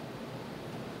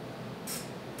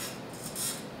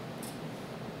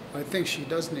 I think she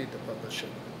does need to publish it.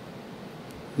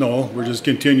 No, we're just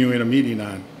continuing a meeting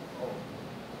on.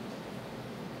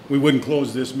 We wouldn't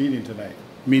close this meeting tonight.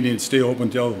 Meeting would stay open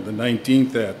until the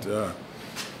 19th at,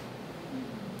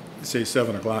 say,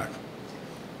 7 o'clock.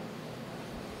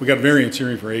 We got a variance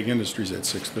hearing for Ag Industries at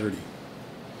 6:30.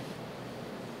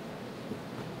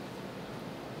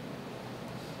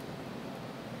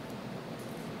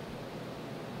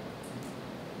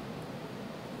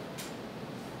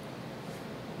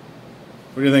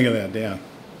 What do you think of that, Dan?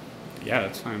 Yeah,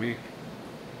 that's fine with me.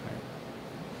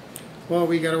 Well,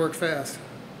 we gotta work fast.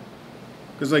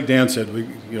 Because like Dan said,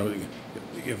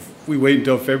 if we wait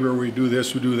until February, we do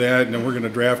this, we do that, and then we're going to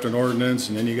draft an ordinance,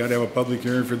 and then you got to have a public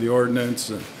hearing for the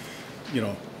ordinance, and, you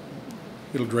know,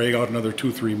 it'll drag out another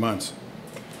 2-3 months.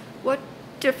 What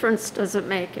difference does it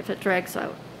make if it drags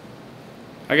out?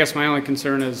 I guess my only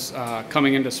concern is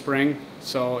coming into spring.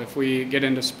 So if we get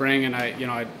into spring, and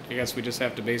I guess we just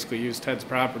have to basically use Ted's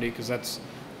property, because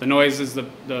the noise is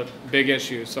the big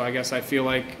issue. So I guess I feel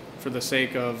like for the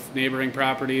sake of neighboring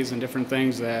properties and different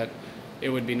things, that it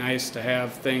would be nice to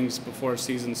have things before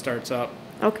season starts up.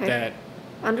 Okay. That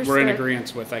Understood. we're in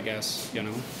agreement with, I guess, you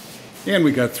know. And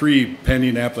we got 3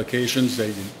 pending applications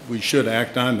that we should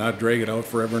act on, not drag it out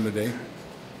forever and a day.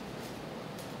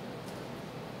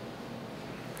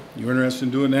 You interested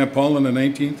in doing that, Paul, on the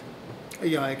 19th?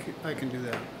 Yeah, I can do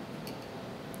that.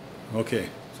 Okay.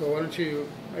 So why don't you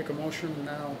make a motion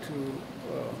now to,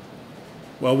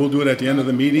 Well, we'll do it at the end of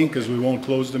the meeting, because we won't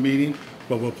close the meeting,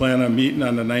 but we'll plan on meeting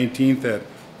on the 19th at,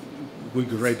 we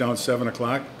could write down 7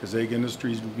 o'clock, because Ag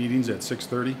Industries meeting's at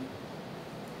 6:30.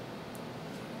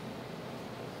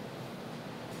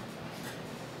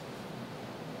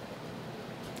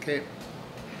 okay,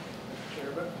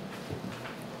 Chairman,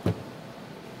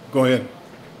 Go ahead.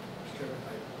 I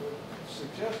would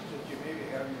suggest that you maybe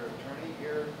have your attorney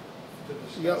here to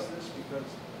Yep. discuss this, because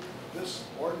this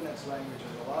ordinance language,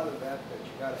 there's a lot of that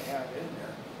you gotta have in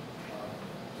there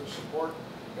to support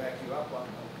back you up on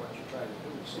what you're trying to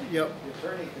do. So Yep. the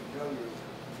attorney can tell you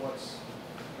what's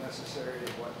necessary and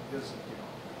what isn't, you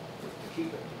know, to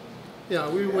keep it. Yeah,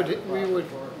 we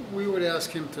would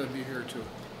ask him to be here too.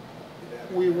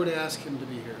 We would ask him to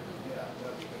be here. Yeah,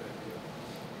 that'd be a good idea.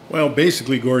 Well,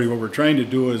 basically, Gordy, what we're trying to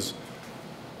do is,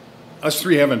 us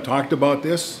three haven't talked about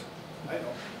this, I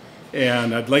know,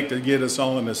 and I'd like to get us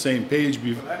all on the same page. but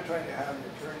I'm trying to have the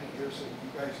attorney here so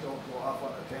you guys don't go off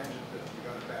on a tangent that you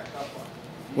gotta back up on.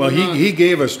 Well, he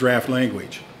gave us draft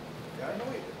language. Yeah, I know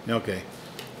you did. Okay,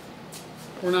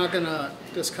 We're not gonna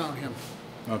discount him.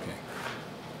 okay.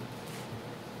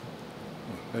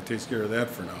 That takes care of that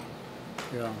for now.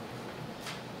 Yeah.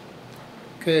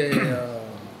 Okay,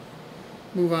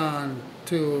 move on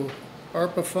to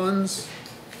ARPA funds.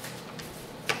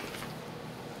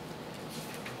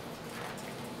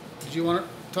 Did you want to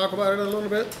talk about it a little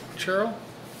bit, Cheryl?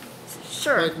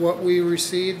 Sure. Like what we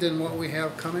received and what we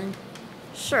have coming?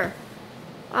 Sure.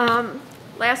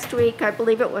 Last week, I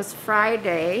believe it was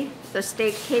Friday, the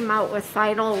state came out with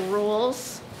final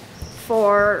rules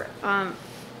for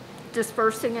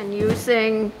dispersing and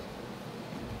using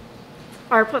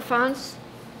ARPA funds,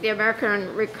 the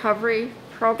American Recovery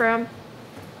Program.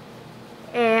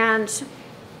 And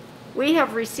we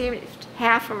have received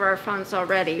half of our funds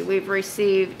already. We've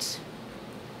received,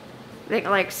 I think,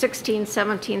 like $16,000,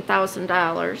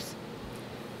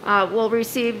 $17,000. We'll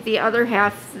receive the other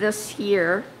half this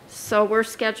year, so we're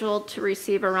scheduled to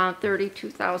receive around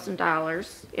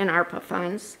 $32,000 in ARPA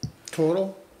funds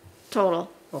Total?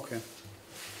 total. Okay.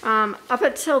 Up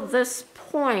until this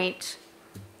point,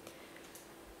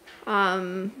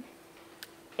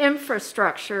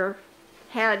 infrastructure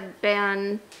had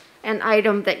been an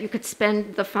item that you could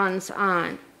spend the funds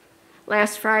on.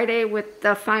 Last Friday, with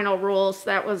the final rules,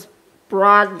 that was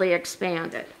broadly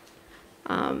expanded.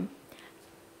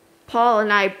 Paul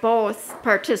and I both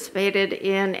participated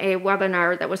in a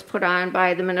webinar that was put on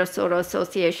by the Minnesota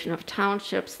Association of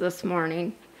Townships this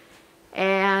morning.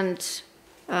 And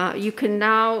you can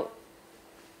now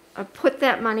put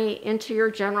that money into your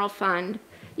general fund.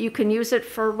 You can use it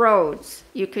for roads.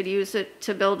 You could use it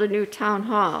to build a new town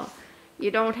hall. You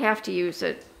don't have to use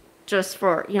it just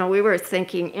for, you know, we were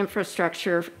thinking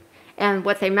infrastructure, and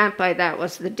what they meant by that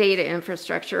was the data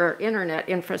infrastructure or internet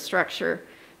infrastructure.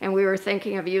 And we were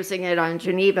thinking of using it on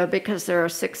Geneva because there are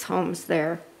 6 homes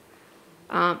there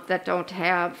that don't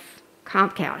have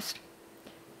Comcast.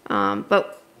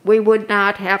 But we would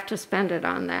not have to spend it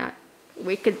on that.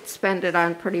 We could spend it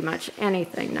on pretty much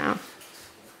anything now.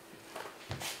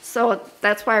 So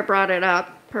that's why I brought it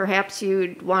up. Perhaps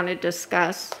you'd want to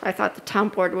discuss, I thought the town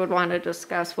board would want to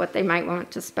discuss what they might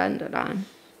want to spend it on.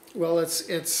 Well,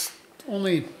 it's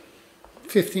only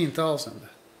 15,000.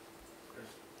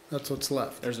 That's what's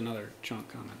left. There's another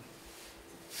chunk coming.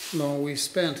 No, we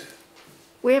spent,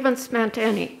 We haven't spent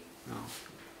any. No.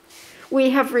 We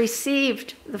have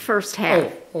received the first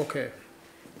half. oh, okay,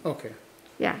 okay.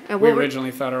 Yeah. And We we'll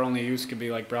originally thought our only use could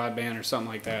be like broadband or something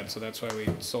like that, so that's why we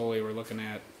solely were looking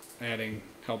at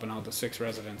helping out the 6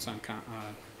 residents on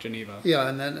Geneva. Yeah,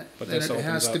 and then But then this it opens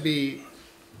has to up- be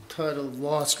titled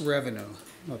lost revenue.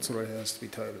 That's what it has to be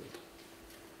titled.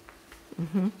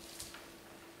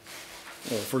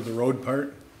 Oh, for the road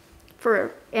part?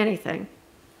 for anything.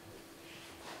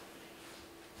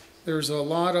 There's a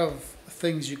lot of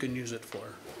things you can use it for.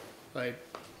 I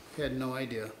had no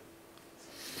idea.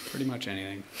 Pretty much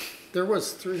anything. There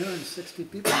was 360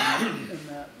 people in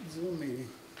that Zoom meeting.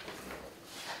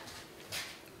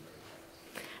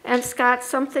 And Scott,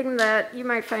 something that you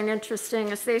might find interesting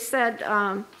is they said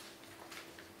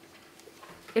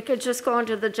it could just go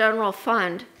into the general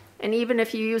fund. And even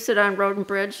if you use it on road and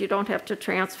bridge, you don't have to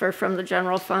transfer from the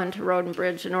general fund to road and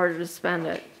bridge in order to spend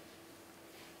it.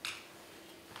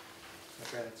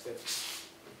 Okay, that's good.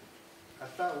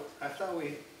 I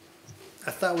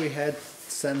thought we had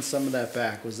sent some of that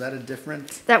back. Was that a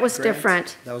different? That was grant?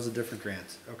 different. That was a different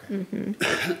grant.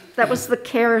 Okay. That was the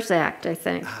CARES Act, I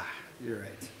think. You're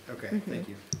right. Okay, thank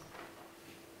you.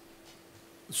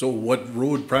 So what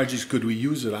road projects could we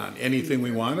use it on? Anything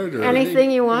we wanted, or? Anything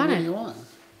you Anything you wanted. want.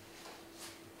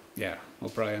 Yeah, we'll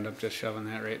probably end up just shoving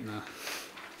that right in the,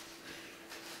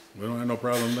 We don't have no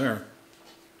problem there.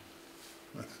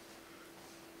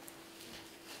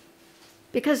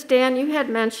 Because Dan, you had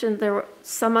mentioned there was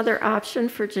some other option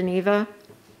for Geneva.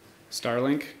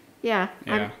 Starlink. Yeah.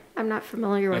 Yeah. I'm not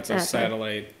familiar with That's a that.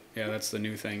 satellite. Yeah, that's the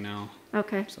new thing now.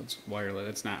 Okay. So it's wireless.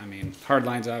 It's not, I mean, hard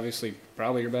line's obviously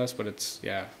probably your best, but it's,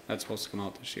 yeah, that's supposed to come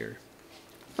out this year.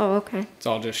 Oh, okay. It's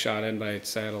all just shot in by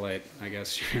satellite, I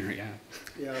guess. Yeah.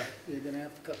 Yeah, you're gonna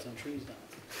have to cut some trees down.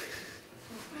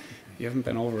 You haven't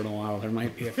been over in a while, there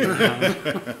might be a few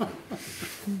now.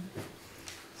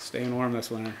 Staying warm this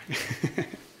winter.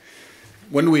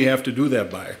 When do we have to do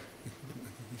that by?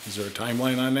 Is there a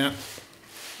timeline on that?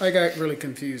 I got really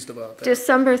confused about that.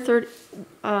 December 30,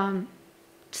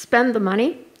 spend the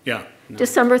money, Yeah,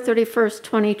 December 31st,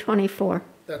 2024.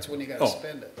 That's when you gotta Oh.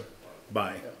 spend it.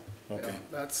 by, Yeah, okay.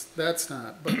 That's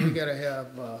not, but we gotta have,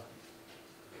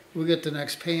 we get the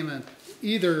next payment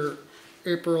either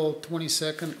April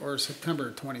 22nd or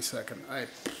September 22nd.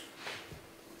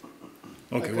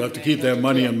 Okay, we'll have to keep that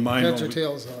money in mind. Heads or when we-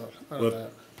 tails out of Well,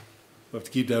 that. We'll have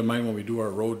to keep that in mind when we do our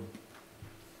road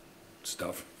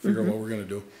stuff, figure out what we're gonna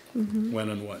do, when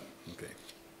and what, okay.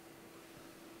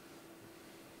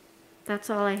 That's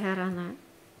all I had on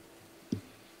that.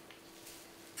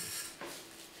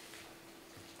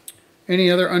 Any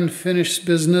other unfinished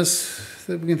business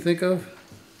that we can think of?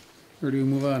 Or do we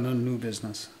move on to new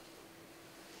business?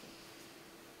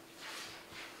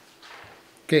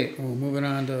 Okay, we're moving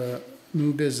on to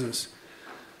new business.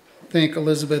 Thank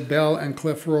Elizabeth Bell and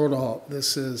Clif Rodahl.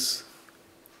 This is,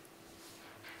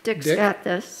 Dick's Dick? got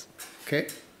this. okay,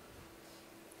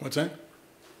 What's that?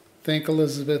 thank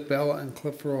Elizabeth Bell and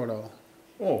Clif Rodahl.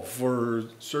 Oh, for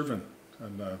serving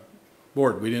on the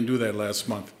board, we didn't do that last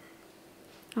month.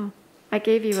 Oh, I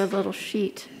gave you a little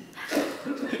sheet.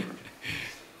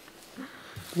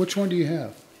 Which one do you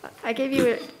have? I gave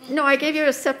you I gave you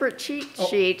a separate cheat Oh.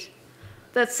 sheet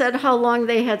that said how long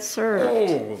they had served.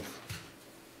 Oh.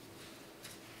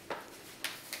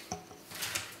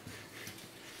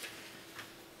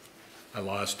 I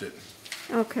lost it.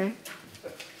 Okay.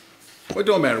 Well, it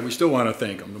don't matter, we still want to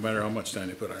thank them, no matter how much time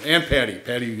they put on. And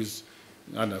Patty was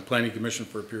on the planning commission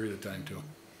for a period of time too.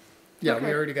 Yeah, we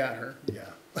Okay. already got her. Yeah.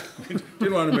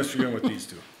 Didn't want to mess again with these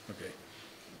two,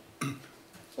 okay.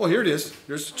 Oh, here it is,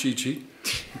 there's the cheat sheet,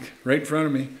 right in front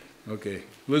of me. Okay,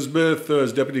 Elizabeth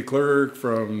is deputy clerk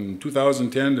from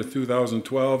 2010 to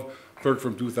 2012, clerk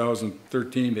from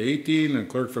 2013 to 18, and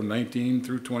clerk from 19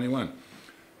 through 21.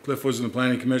 Cliff was in the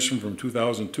planning commission from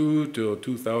 2002 till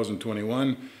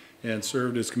 2021, and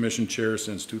served as commission chair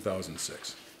since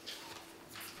 2006.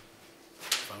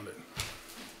 Found it.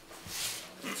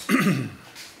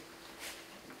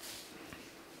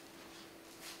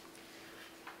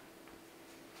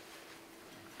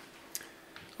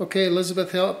 Okay,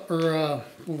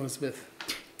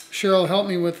 Cheryl, help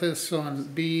me with this on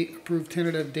B, approved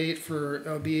tentative date for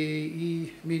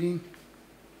LBAE meeting.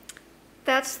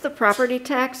 That's the property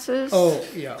taxes. Oh,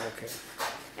 yeah, okay.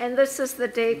 And this is the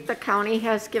date the county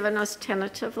has given us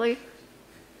tentatively.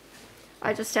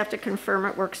 I just have to confirm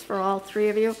it works for all three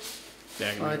of you.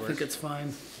 I think it's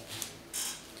fine.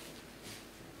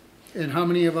 And how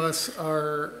many of us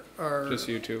are Just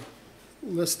you two.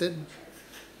 listed?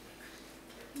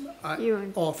 You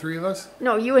and, All three of us?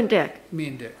 no, you and Dick. Me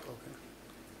and Dick, okay.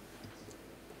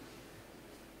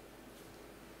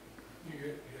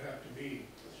 You have to be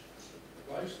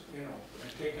licensed,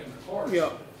 taking the course.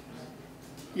 Yeah.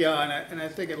 Yeah, and I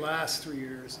think it lasts 3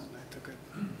 years, and I took it,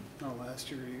 not last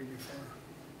year, the year before,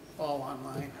 all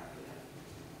online.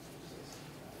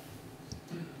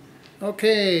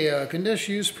 Okay,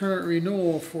 conditional use permit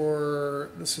renewal for,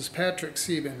 this is Patrick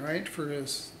Sieben, right, for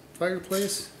his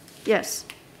fireplace? Yes.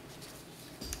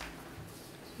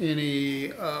 We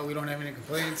don't have any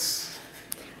complaints?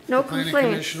 No The planning complaints.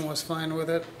 commission was fine with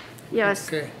it? Yes.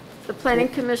 Okay. The planning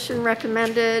commission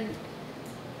recommended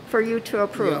for you to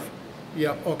approve.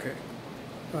 Yep, okay.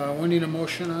 We need a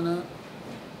motion on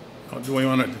that? Do we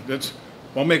want to,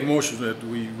 I'll make a motion that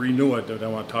we renew it, that I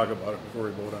want to talk about it before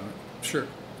we vote on it. Sure.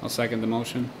 I'll second the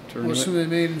motion to renew Motion it. been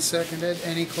made and seconded.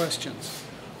 Any questions?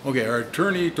 Okay, our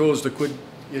attorney told us to quit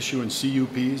issuing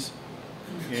CUPs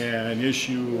and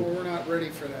issue, Well, we're not ready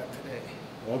for that today.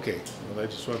 okay, well, I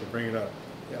just wanted to bring it up.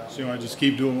 Yeah. So you want to just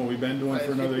keep doing what we've been doing I for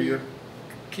think another we year?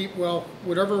 Well,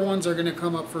 whatever ones are gonna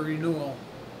come up for renewal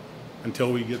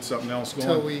Until we get something else going?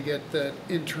 until we get that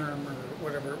interim or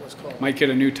whatever it was called. Might get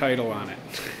a new title on it.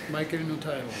 Might get a new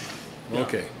title.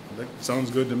 Okay, that sounds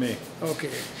good to me.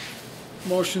 Okay.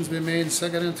 Motion's been made and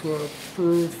seconded to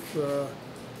approve,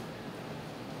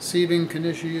 Sebring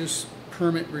conditional use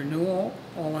permit renewal.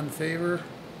 All in favor,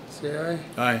 say aye.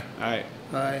 Aye. Aye.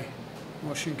 Aye.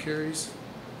 Motion carries.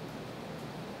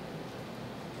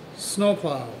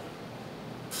 Snowplow.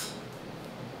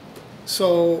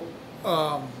 So,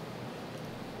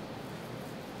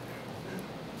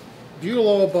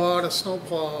 Bulow bought a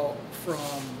snowplow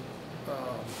from,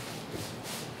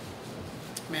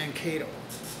 Mankato.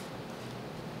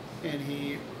 And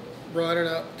he brought it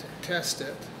up to test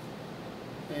it,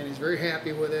 and he's very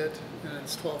happy with it, and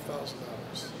it's $12,000.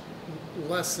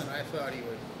 Less than I thought he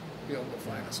would be able to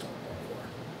find a snowplow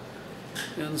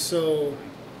for. And so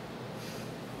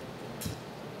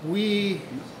we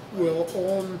will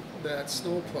own that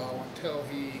snowplow until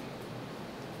he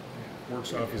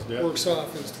Works off his debt? works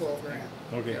off his 12 grand.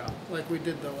 Okay. Yeah, like we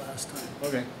did the last time.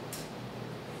 Okay.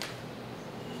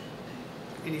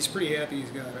 And he's pretty happy he's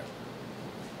got it.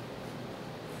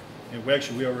 And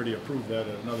we already approved that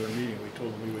at another meeting. We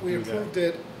told them we would We do that. approved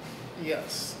it,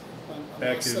 yes. Back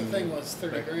Unless the in- thing was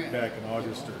 30 back- grand. back in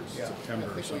August or Yeah, September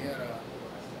or I think something. Okay.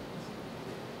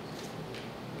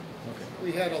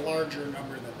 we had a larger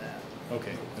number than that.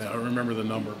 Okay. Yeah, I don't remember the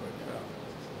number, but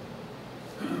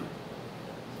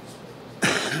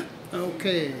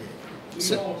Okay. We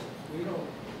So- don't, we're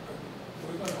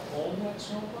gonna own that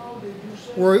snowplow, did you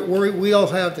say? We'll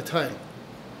have the title.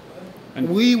 And-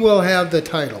 We will have the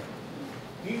title.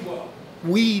 He will.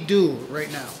 We do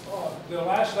right now. Oh, the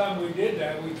last time we did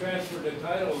that, we transferred the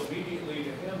title immediately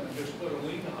to him and just put a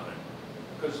lien on it.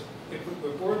 Because if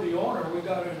we're the owner, we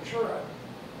gotta insure it.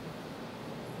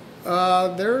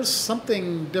 There's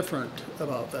something different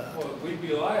about that. Well, we'd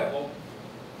be liable.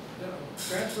 You know,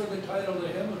 transfer the title to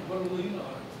him and put a lien on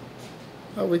it.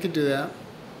 Oh, we could do that.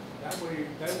 That way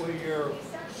you're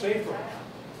safer.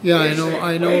 Yeah, Way I know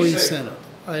safer, he way sent safer.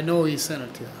 it. I know he sent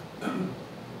it to you.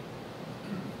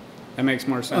 That makes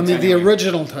more I sense mean, the anyway.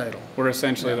 original title. We're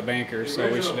essentially the bankers, so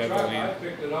we should have the I lien.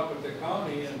 picked it up at the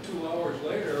county and 2 hours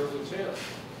later it was his.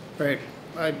 Right.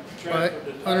 I Transferred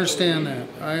the title understand that.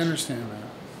 immediately. I understand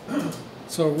that.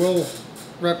 So we'll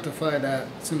rectify that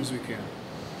as soon as we can.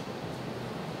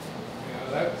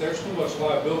 Yeah, there's too much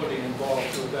liability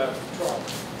involved with that truck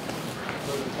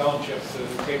for the township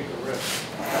to take the risk.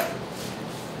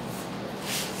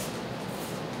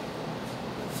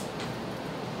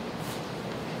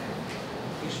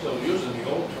 He's still using the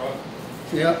old truck.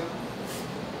 Yep.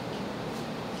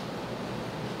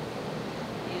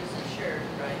 He is insured,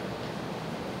 right?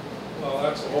 Well,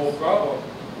 that's the whole problem.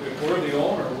 If we're the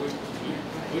owner,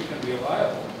 we can be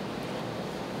liable.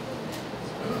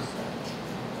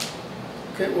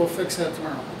 Okay, we'll fix that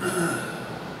tomorrow.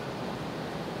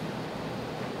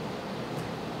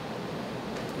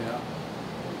 Yeah.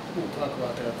 We'll talk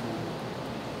about that tomorrow.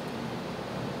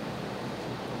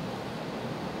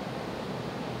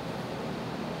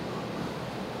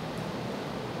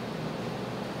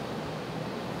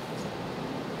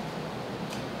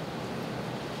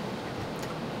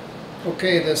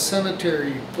 Okay, the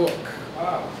cemetery book.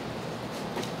 Wow.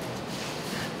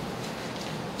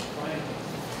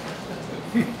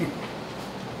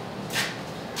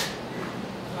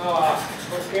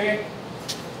 Okay.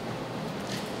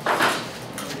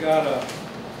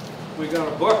 We got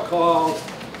a book called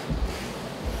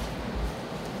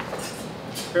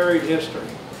Buried History.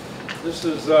 This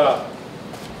is a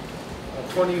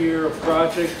 20-year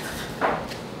project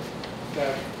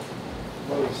that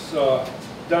was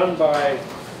done by,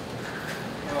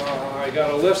 I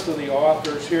got a list of the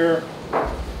authors here.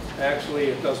 Actually,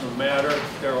 it doesn't matter.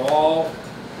 They're all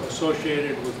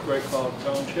associated with Great Cloud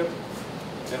Township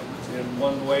in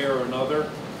one way or another.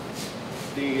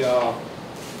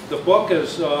 The book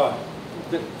is,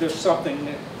 there's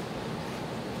something,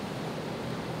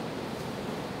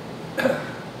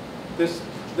 this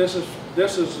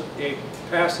is a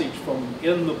passage from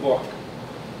in the book.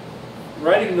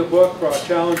 Writing the book brought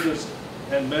challenges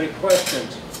and many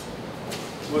questions.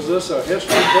 Was this a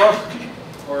history book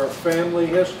or a family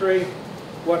history?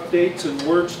 What dates and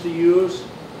words to use?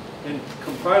 In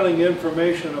compiling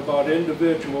information about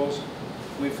individuals,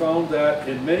 we found that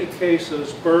in many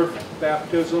cases, birth,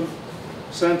 baptism,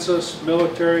 census,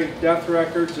 military, death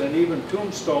records, and even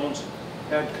tombstones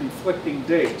had conflicting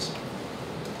dates.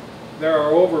 There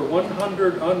are over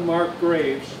 100 unmarked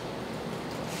graves,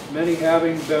 many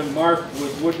having been marked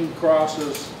with wooden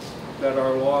crosses that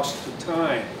are lost to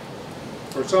time.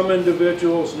 For some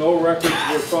individuals, no records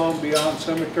were found beyond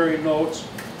cemetery notes.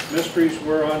 Mysteries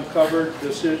were uncovered.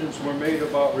 Decisions were made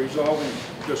about resolving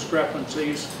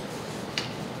discrepancies.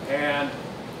 And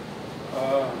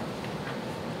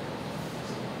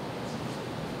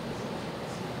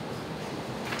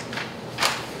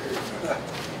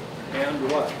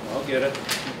what? I'll get it.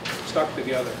 Stuck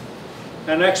together.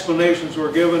 And explanations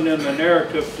were given in the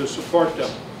narrative to support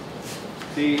them.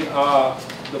 The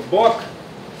book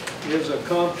is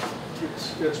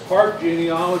it's part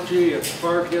genealogy, it's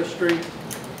part history.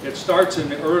 It starts in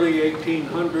the early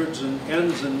 1800s and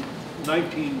ends in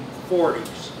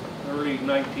 1940s. Early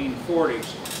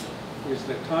 1940s is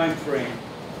the time frame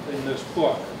in this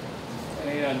book.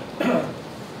 And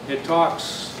it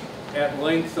talks at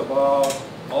length about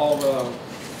all the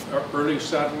early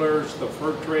settlers, the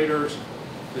fur traders,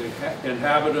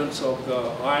 inhabitants of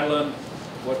the island,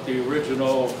 what the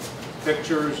original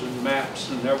pictures and maps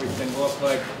and everything look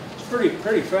like. It's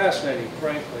pretty fascinating,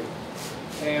 frankly.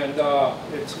 And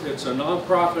it's a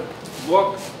nonprofit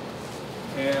book,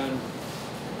 and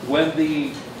when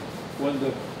the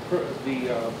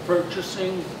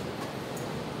purchasing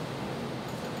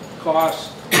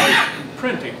cost,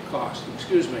 printing cost,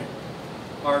 excuse me,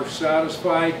 are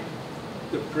satisfied,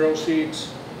 the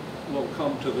proceeds will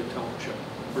come to the township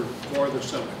for the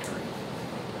cemetery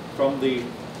from the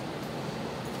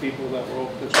people that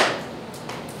wrote this book.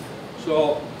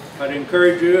 So I'd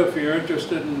encourage you, if you're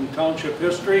interested in township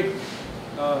history,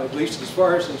 at least as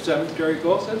far as the cemetery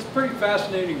goes, it's a pretty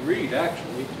fascinating read,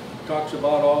 actually. It talks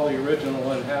about all the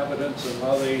original inhabitants and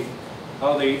how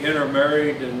they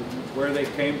intermarried and where they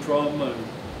came from and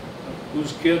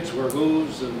whose kids were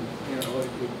whose, and you know,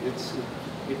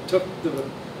 it took the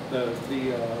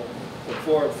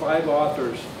 4 or 5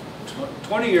 authors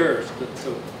 20 years to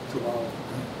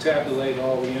tabulate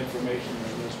all the information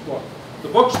in this book. The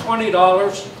book's $20.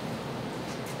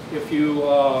 If you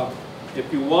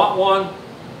want one,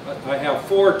 I have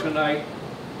 4 tonight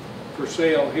for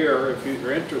sale here if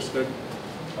you're interested.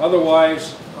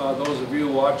 Otherwise, those of you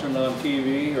watching on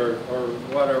TV or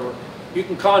whatever, you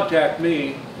can contact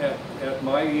me at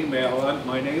my email.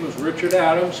 My name is Richard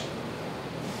Adams,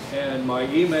 and my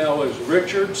email is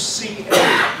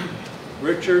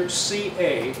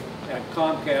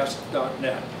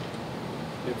richardca@comcast.net.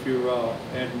 If you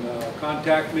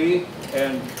contact me,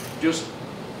 and just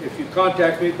if you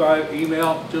contact me by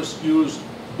email, just use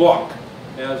book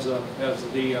as the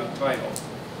title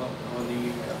on the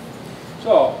email.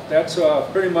 So that's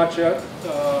pretty much it.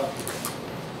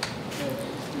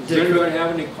 Does anybody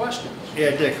have any questions?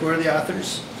 Yeah, Dick, who are the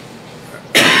authors?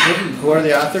 Who are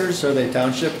the authors? Are they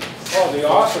township? Oh, the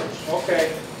authors,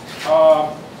 okay.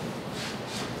 Are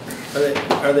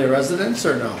they residents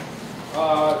or no?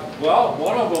 Well,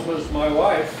 one of them is my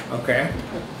wife. Okay.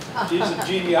 She's a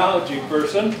genealogy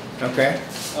person. Okay.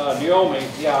 Naomi,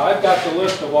 yeah, I've got the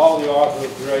list of all the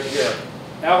authors right here.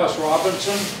 Alice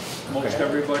Robinson, most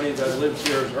everybody that lives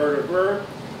here has heard of her.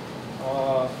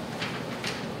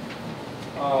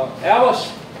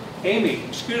 Amy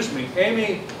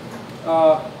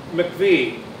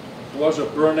McVie was a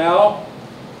Brunel,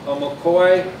 a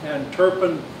McCoy, and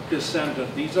Turpin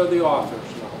descendant. These are the authors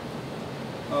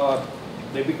now.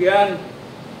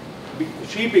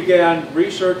 She began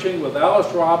researching with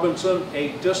Alice Robinson,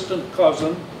 a distant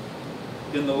cousin,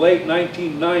 in the late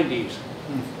 1990s.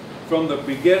 From the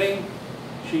beginning,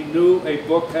 she knew a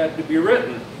book had to be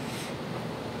written.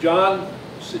 John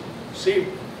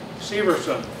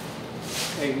Severson,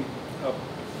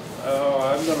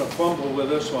 I'm going to fumble with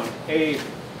this one,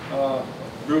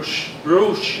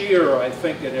 Brushear, I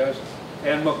think it is,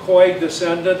 and McCoy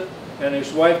descendant, and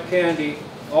his wife Candy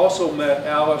also met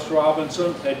Alice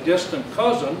Robinson, a distant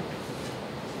cousin,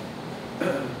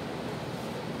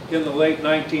 in the late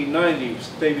 1990s.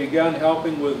 They began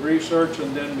helping with research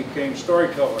and then became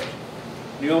storytellers.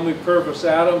 Naomi Purvis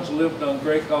Adams lived on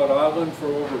Greycoat Island for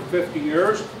over 50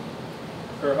 years.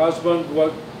 Her husband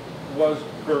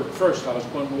her first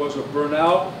husband was a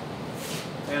Brunel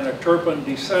and a Turpin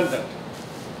descendant.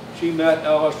 She met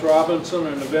Alice Robinson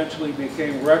and eventually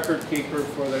became record keeper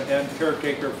and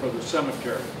caretaker for the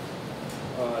cemetery.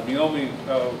 Naomi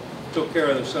took care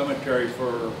of the cemetery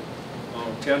for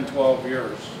 10, 12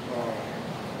 years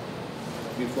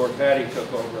before Patty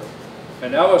took over.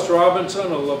 And Alice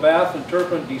Robinson, a Labatt and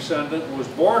Turpin descendant, was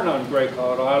born on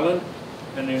Greycoat Island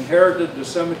and inherited the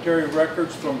cemetery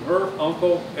records from her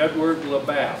uncle, Edward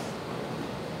Labatt,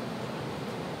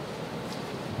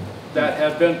 that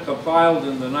had been compiled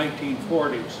in the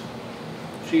 1940s.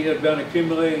 She had been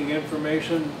accumulating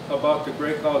information about the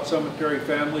Greycoat Cemetery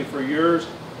family for years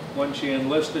when she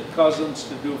enlisted cousins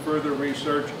to do further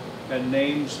research and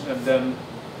names and then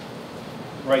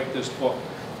write this book.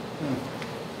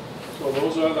 So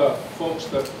those are the folks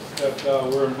that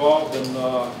were involved in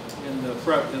the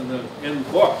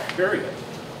book, period,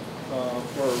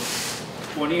 for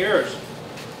 20 years.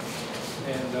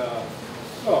 And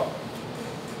so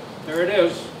there it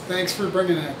is. Thanks for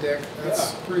bringing that, Dick.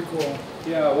 That's pretty cool.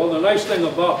 Yeah, well, the nice thing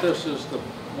about this is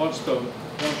once the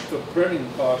printing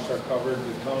costs are covered,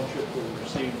 the township will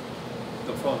receive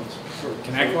the funds for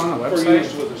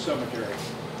use with the cemetery.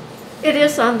 It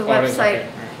is on the website,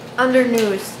 under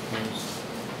news.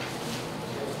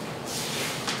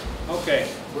 Okay.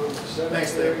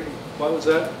 Thanks, Dick. What was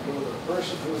that? Will the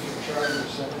person who's in charge of the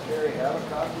cemetery have a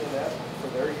copy of that for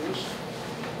their use?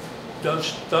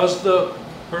 Does the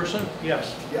person?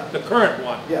 Yes. Yeah. The current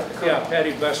one. Yeah, the current one.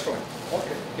 Patty Bestrom.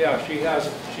 Okay. Yeah, she has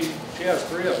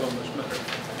 3 of them this minute.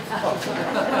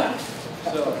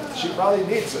 So, She probably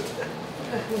needs it.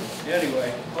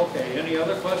 anyway, okay, any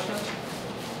other questions?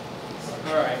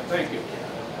 All right, thank you.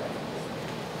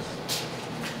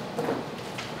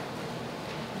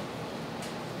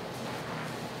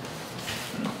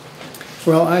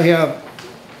 Well, I have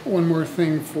one more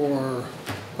thing for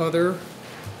other.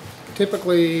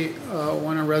 Typically,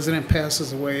 when a resident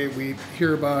passes away, we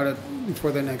hear about it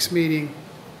before the next meeting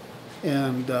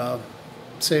and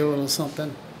say a little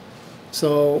something.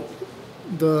 So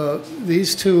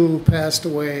these two passed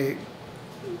away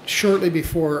shortly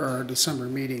before our December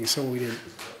meeting, so we didn't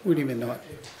even know it.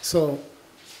 So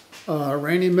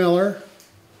Randy Miller,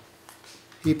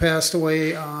 he passed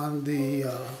away on the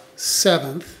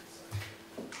 7th.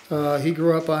 He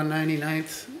grew up on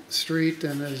 99th Street,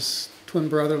 and his twin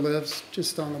brother lives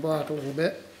just down the block a little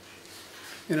bit.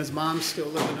 And his mom's still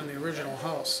living in the original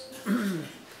house.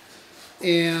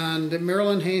 And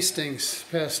Marilyn Hastings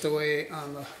passed away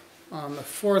on the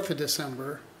 4th of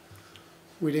December.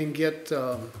 We didn't get,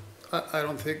 I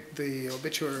don't think the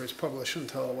obituary was published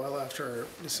until well after our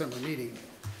December meeting.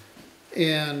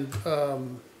 And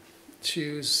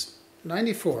she was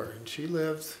 94, and she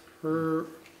lived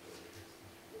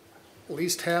at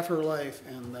least half her life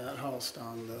in that house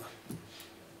down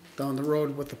the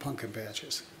road with the pumpkin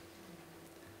patches.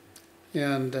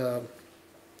 And of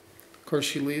course,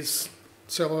 she leaves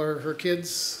several of her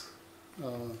kids.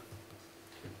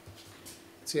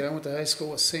 See, I went to high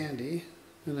school with Sandy,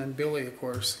 and then Billy, of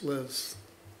course, lives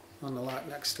on the lot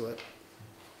next to it.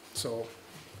 So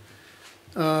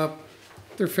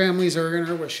their families are in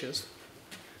our wishes.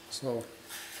 So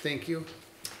thank you.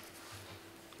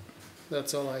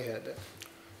 That's all I had.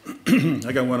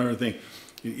 I got one other thing.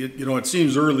 You know, it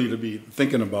seems early to be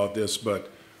thinking about this, but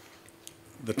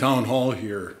the town hall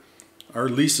here, our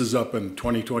lease is up in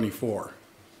 2024.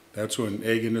 That's when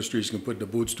Ag Industries can put the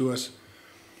boots to us,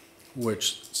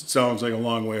 which sounds like a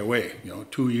long way away,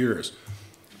 2 years.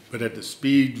 But at the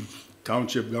speed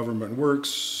township government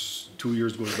works, 2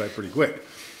 years goes by pretty quick.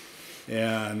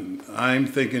 And I'm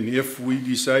thinking if we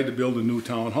decide to build a new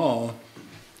town hall,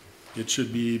 it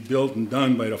should be built and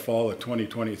done by the fall of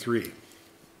 2023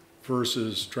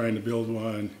 versus trying to build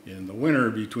one in the winter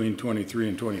between 23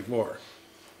 and 24.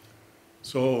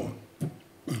 So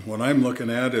what I'm looking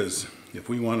at is if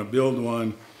we want to build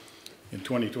one in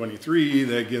 2023,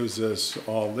 that gives us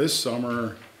all this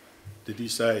summer to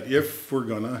decide if we're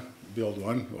going to build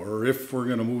one or if we're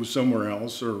going to move somewhere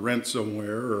else or rent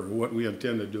somewhere or what we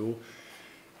intend to do.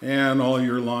 And all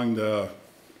year long to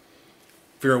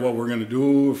figure out what we're going to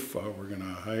do, if we're going to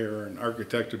hire an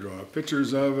architect to draw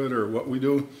pictures of it or what we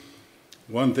do.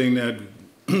 One thing that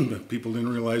people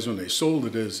didn't realize when they sold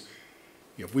it is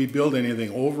if we build anything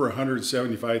over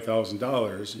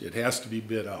 $175,000, it has to be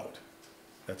bid out.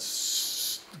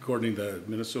 That's according to the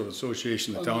Minnesota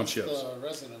Association of Townships. The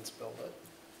residents build it.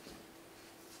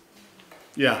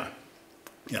 Yeah,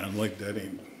 I'm like, that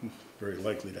ain't very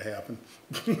likely to happen.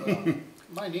 Well,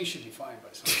 my niece should be fine by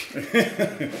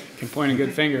something. Can point a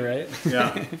good finger, right?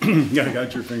 Yeah, yeah, I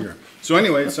got your finger. So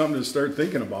anyway, it's something to start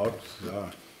thinking about.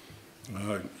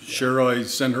 Cheryl, I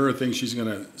sent her a thing she's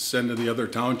gonna send to the other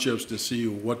townships to see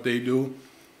what they do.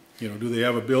 Do they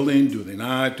have a building? Do they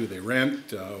not? Do they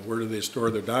rent? Where do they store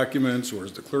their documents?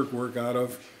 Where's the clerk work out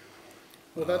of?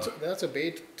 Well, that's a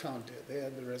Bay town did. They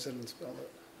had the residents build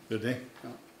it. Did they?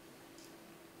 Yeah.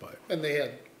 But, And they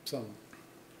had some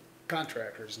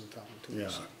contractors in town too. yeah.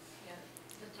 So. Yeah,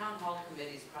 the town hall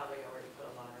committee's probably already put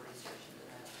a lot of research into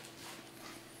that.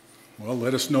 Well,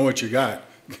 let us know what you got.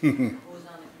 Who's on the committee?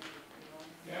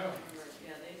 Yeah.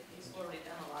 Yeah, he's already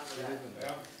done a lot of that.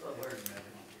 Yeah. Footwork.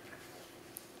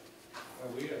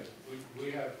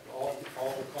 We had all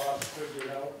the costs figured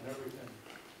out and everything.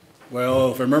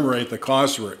 Well, if I remember right, the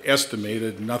costs were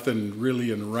estimated, nothing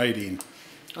really in writing.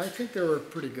 I think they were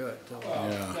pretty good.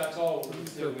 Yeah. That's all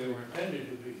they were intended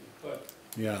to be, but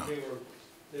Yeah.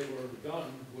 they were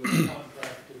done with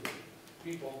contracted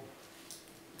people.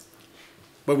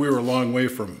 But we were a long way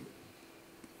from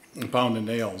pounding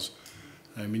nails.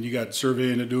 I mean, you got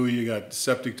surveying to do, you got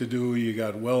septic to do, you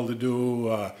got well to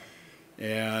do,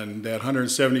 and that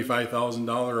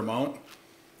 $175,000 amount,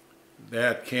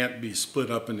 that can't be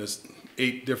split up into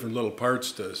 8 different little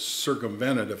parts to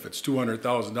circumvent it. If it's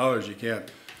 $200,000, you can't,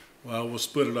 well, we'll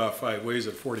split it off 5 ways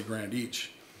at 40 grand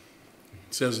each.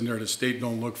 It says in there the state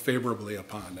don't look favorably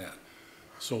upon that.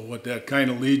 So what that kind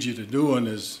of leads you to doing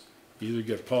is either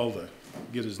get Paul to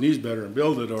get his knees better and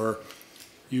build it, or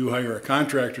you hire a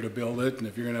contractor to build it, and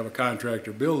if you're gonna have a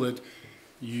contractor build it,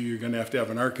 you're gonna have to have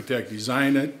an architect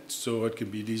design it so it can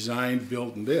be designed,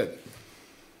 built, and bid.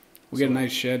 We get a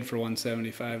nice shed for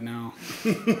 175 now.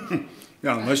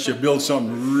 Yeah, unless you build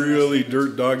something really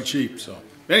dirt dog cheap, so.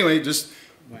 Anyway, just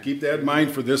keep that in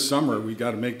mind for this summer. We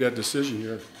gotta make that decision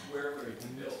here. Where would it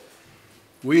be built?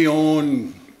 We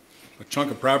own a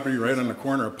chunk of property right on the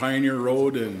corner of Pioneer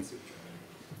Road and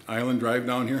Island Drive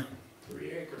down here. 3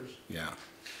 acres. Yeah,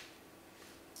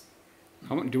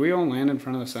 Do we own land in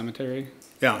front of the cemetery?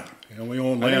 yeah, and we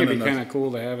own I think land it'd in be the, kinda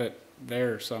cool to have it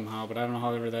there somehow, but I don't know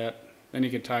how ever that, then you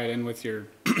could tie it in with your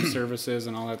services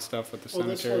and all that stuff with the Well,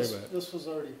 cemetery, but this was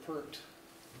already perked.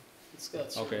 It's got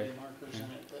Okay. survey markers in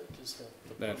it that just have.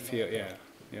 to that put feel, them yeah,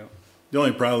 yep. the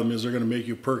only problem is they're gonna make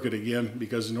you perk it again,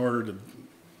 because in order to,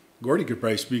 Gordy could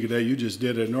probably speak of that, you just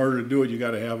did it. In order to do it, you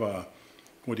gotta have a,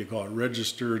 what do you call it,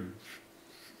 registered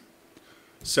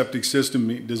septic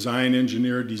system design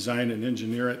engineer, design and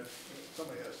engineer it.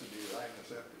 Somebody has to design the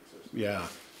septic system. Yeah,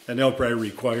 and they'll probably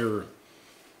require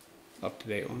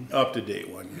Up-to-date one. up-to-date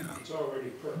one, yeah. It's already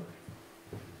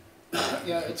perked.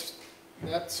 Yeah,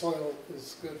 that soil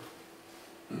is good.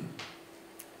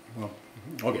 Well,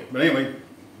 okay, but anyway,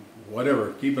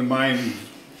 whatever, keep in mind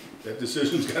that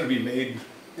decision's gotta be made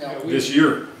Yeah, this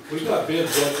year. We got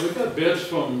bids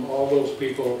from all those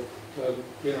people,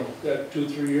 that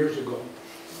 2-3 years ago.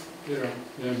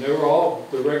 And they were all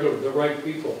the right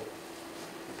people.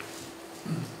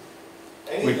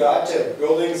 Any thought to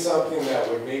building something that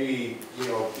would maybe,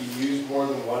 be used more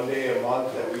than one day a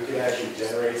month that we could actually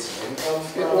generate some income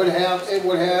from? It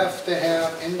would have to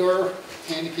have indoor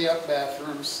handicap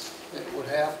bathrooms. It would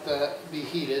have to be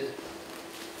heated.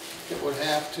 It would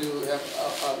have to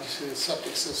have, obviously, a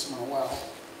septic system and a well.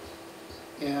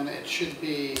 And it should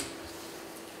be,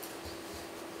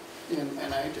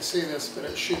 and I hate to say this, but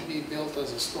it should be built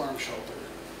as a storm shelter.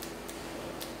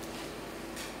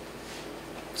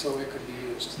 So it could be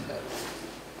used that way.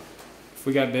 If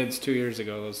we got bids 2 years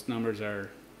ago, those numbers are,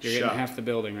 you're getting Shot. half the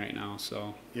building right now,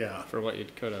 so, Yeah, for what you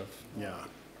could have, yeah.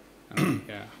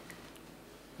 yeah.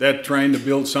 That trying to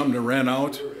build something to rent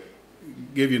out,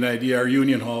 give you an idea, our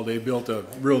Union Hall, they built a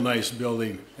real nice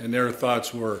building, and their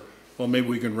thoughts were, well, maybe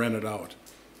we can rent it out.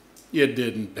 It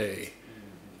didn't pay.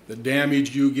 The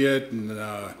damage you get,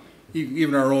 and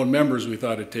even our own members, we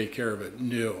thought it'd take care of it.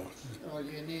 No. Well,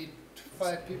 you need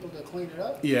 5 people to clean it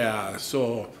up. Yeah,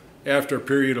 so after a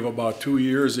period of about 2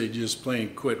 years, they just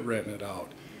plain quit renting it out.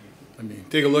 I mean,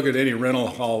 take a look at any rental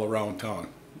hall around town.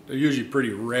 They're usually pretty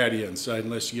ratty inside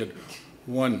unless you get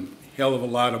one hell of a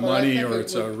lot of But I money think or it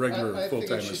it's a would- regular I think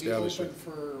full-time it should be establishment. open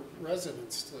for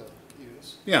residents to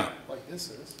use, Yeah, like this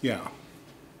is. yeah.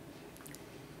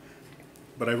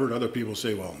 But I've heard other people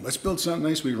say, well, let's build something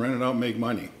nice, we rent it out and make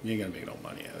money. You ain't gonna make no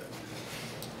money at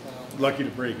it. Lucky to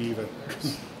break even.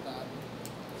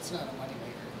 It's not a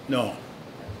moneymaker. No.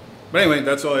 But anyway,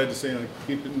 that's all I had to say.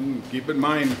 Keep in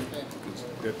mind, Okay.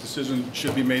 that decision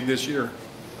should be made this year.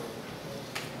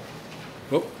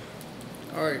 Oh,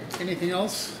 All right, anything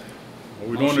else? well,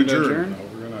 we don't Motion to adjourn. adjourn? No,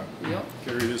 we're gonna Yep.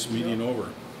 carry this meeting over.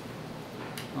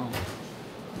 Oh.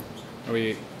 Are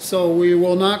we, So we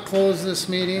will not close this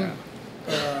meeting.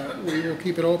 We will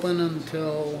keep it open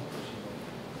until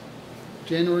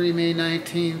January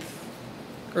 19th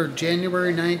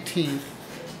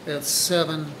at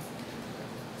 7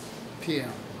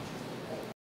 p.m.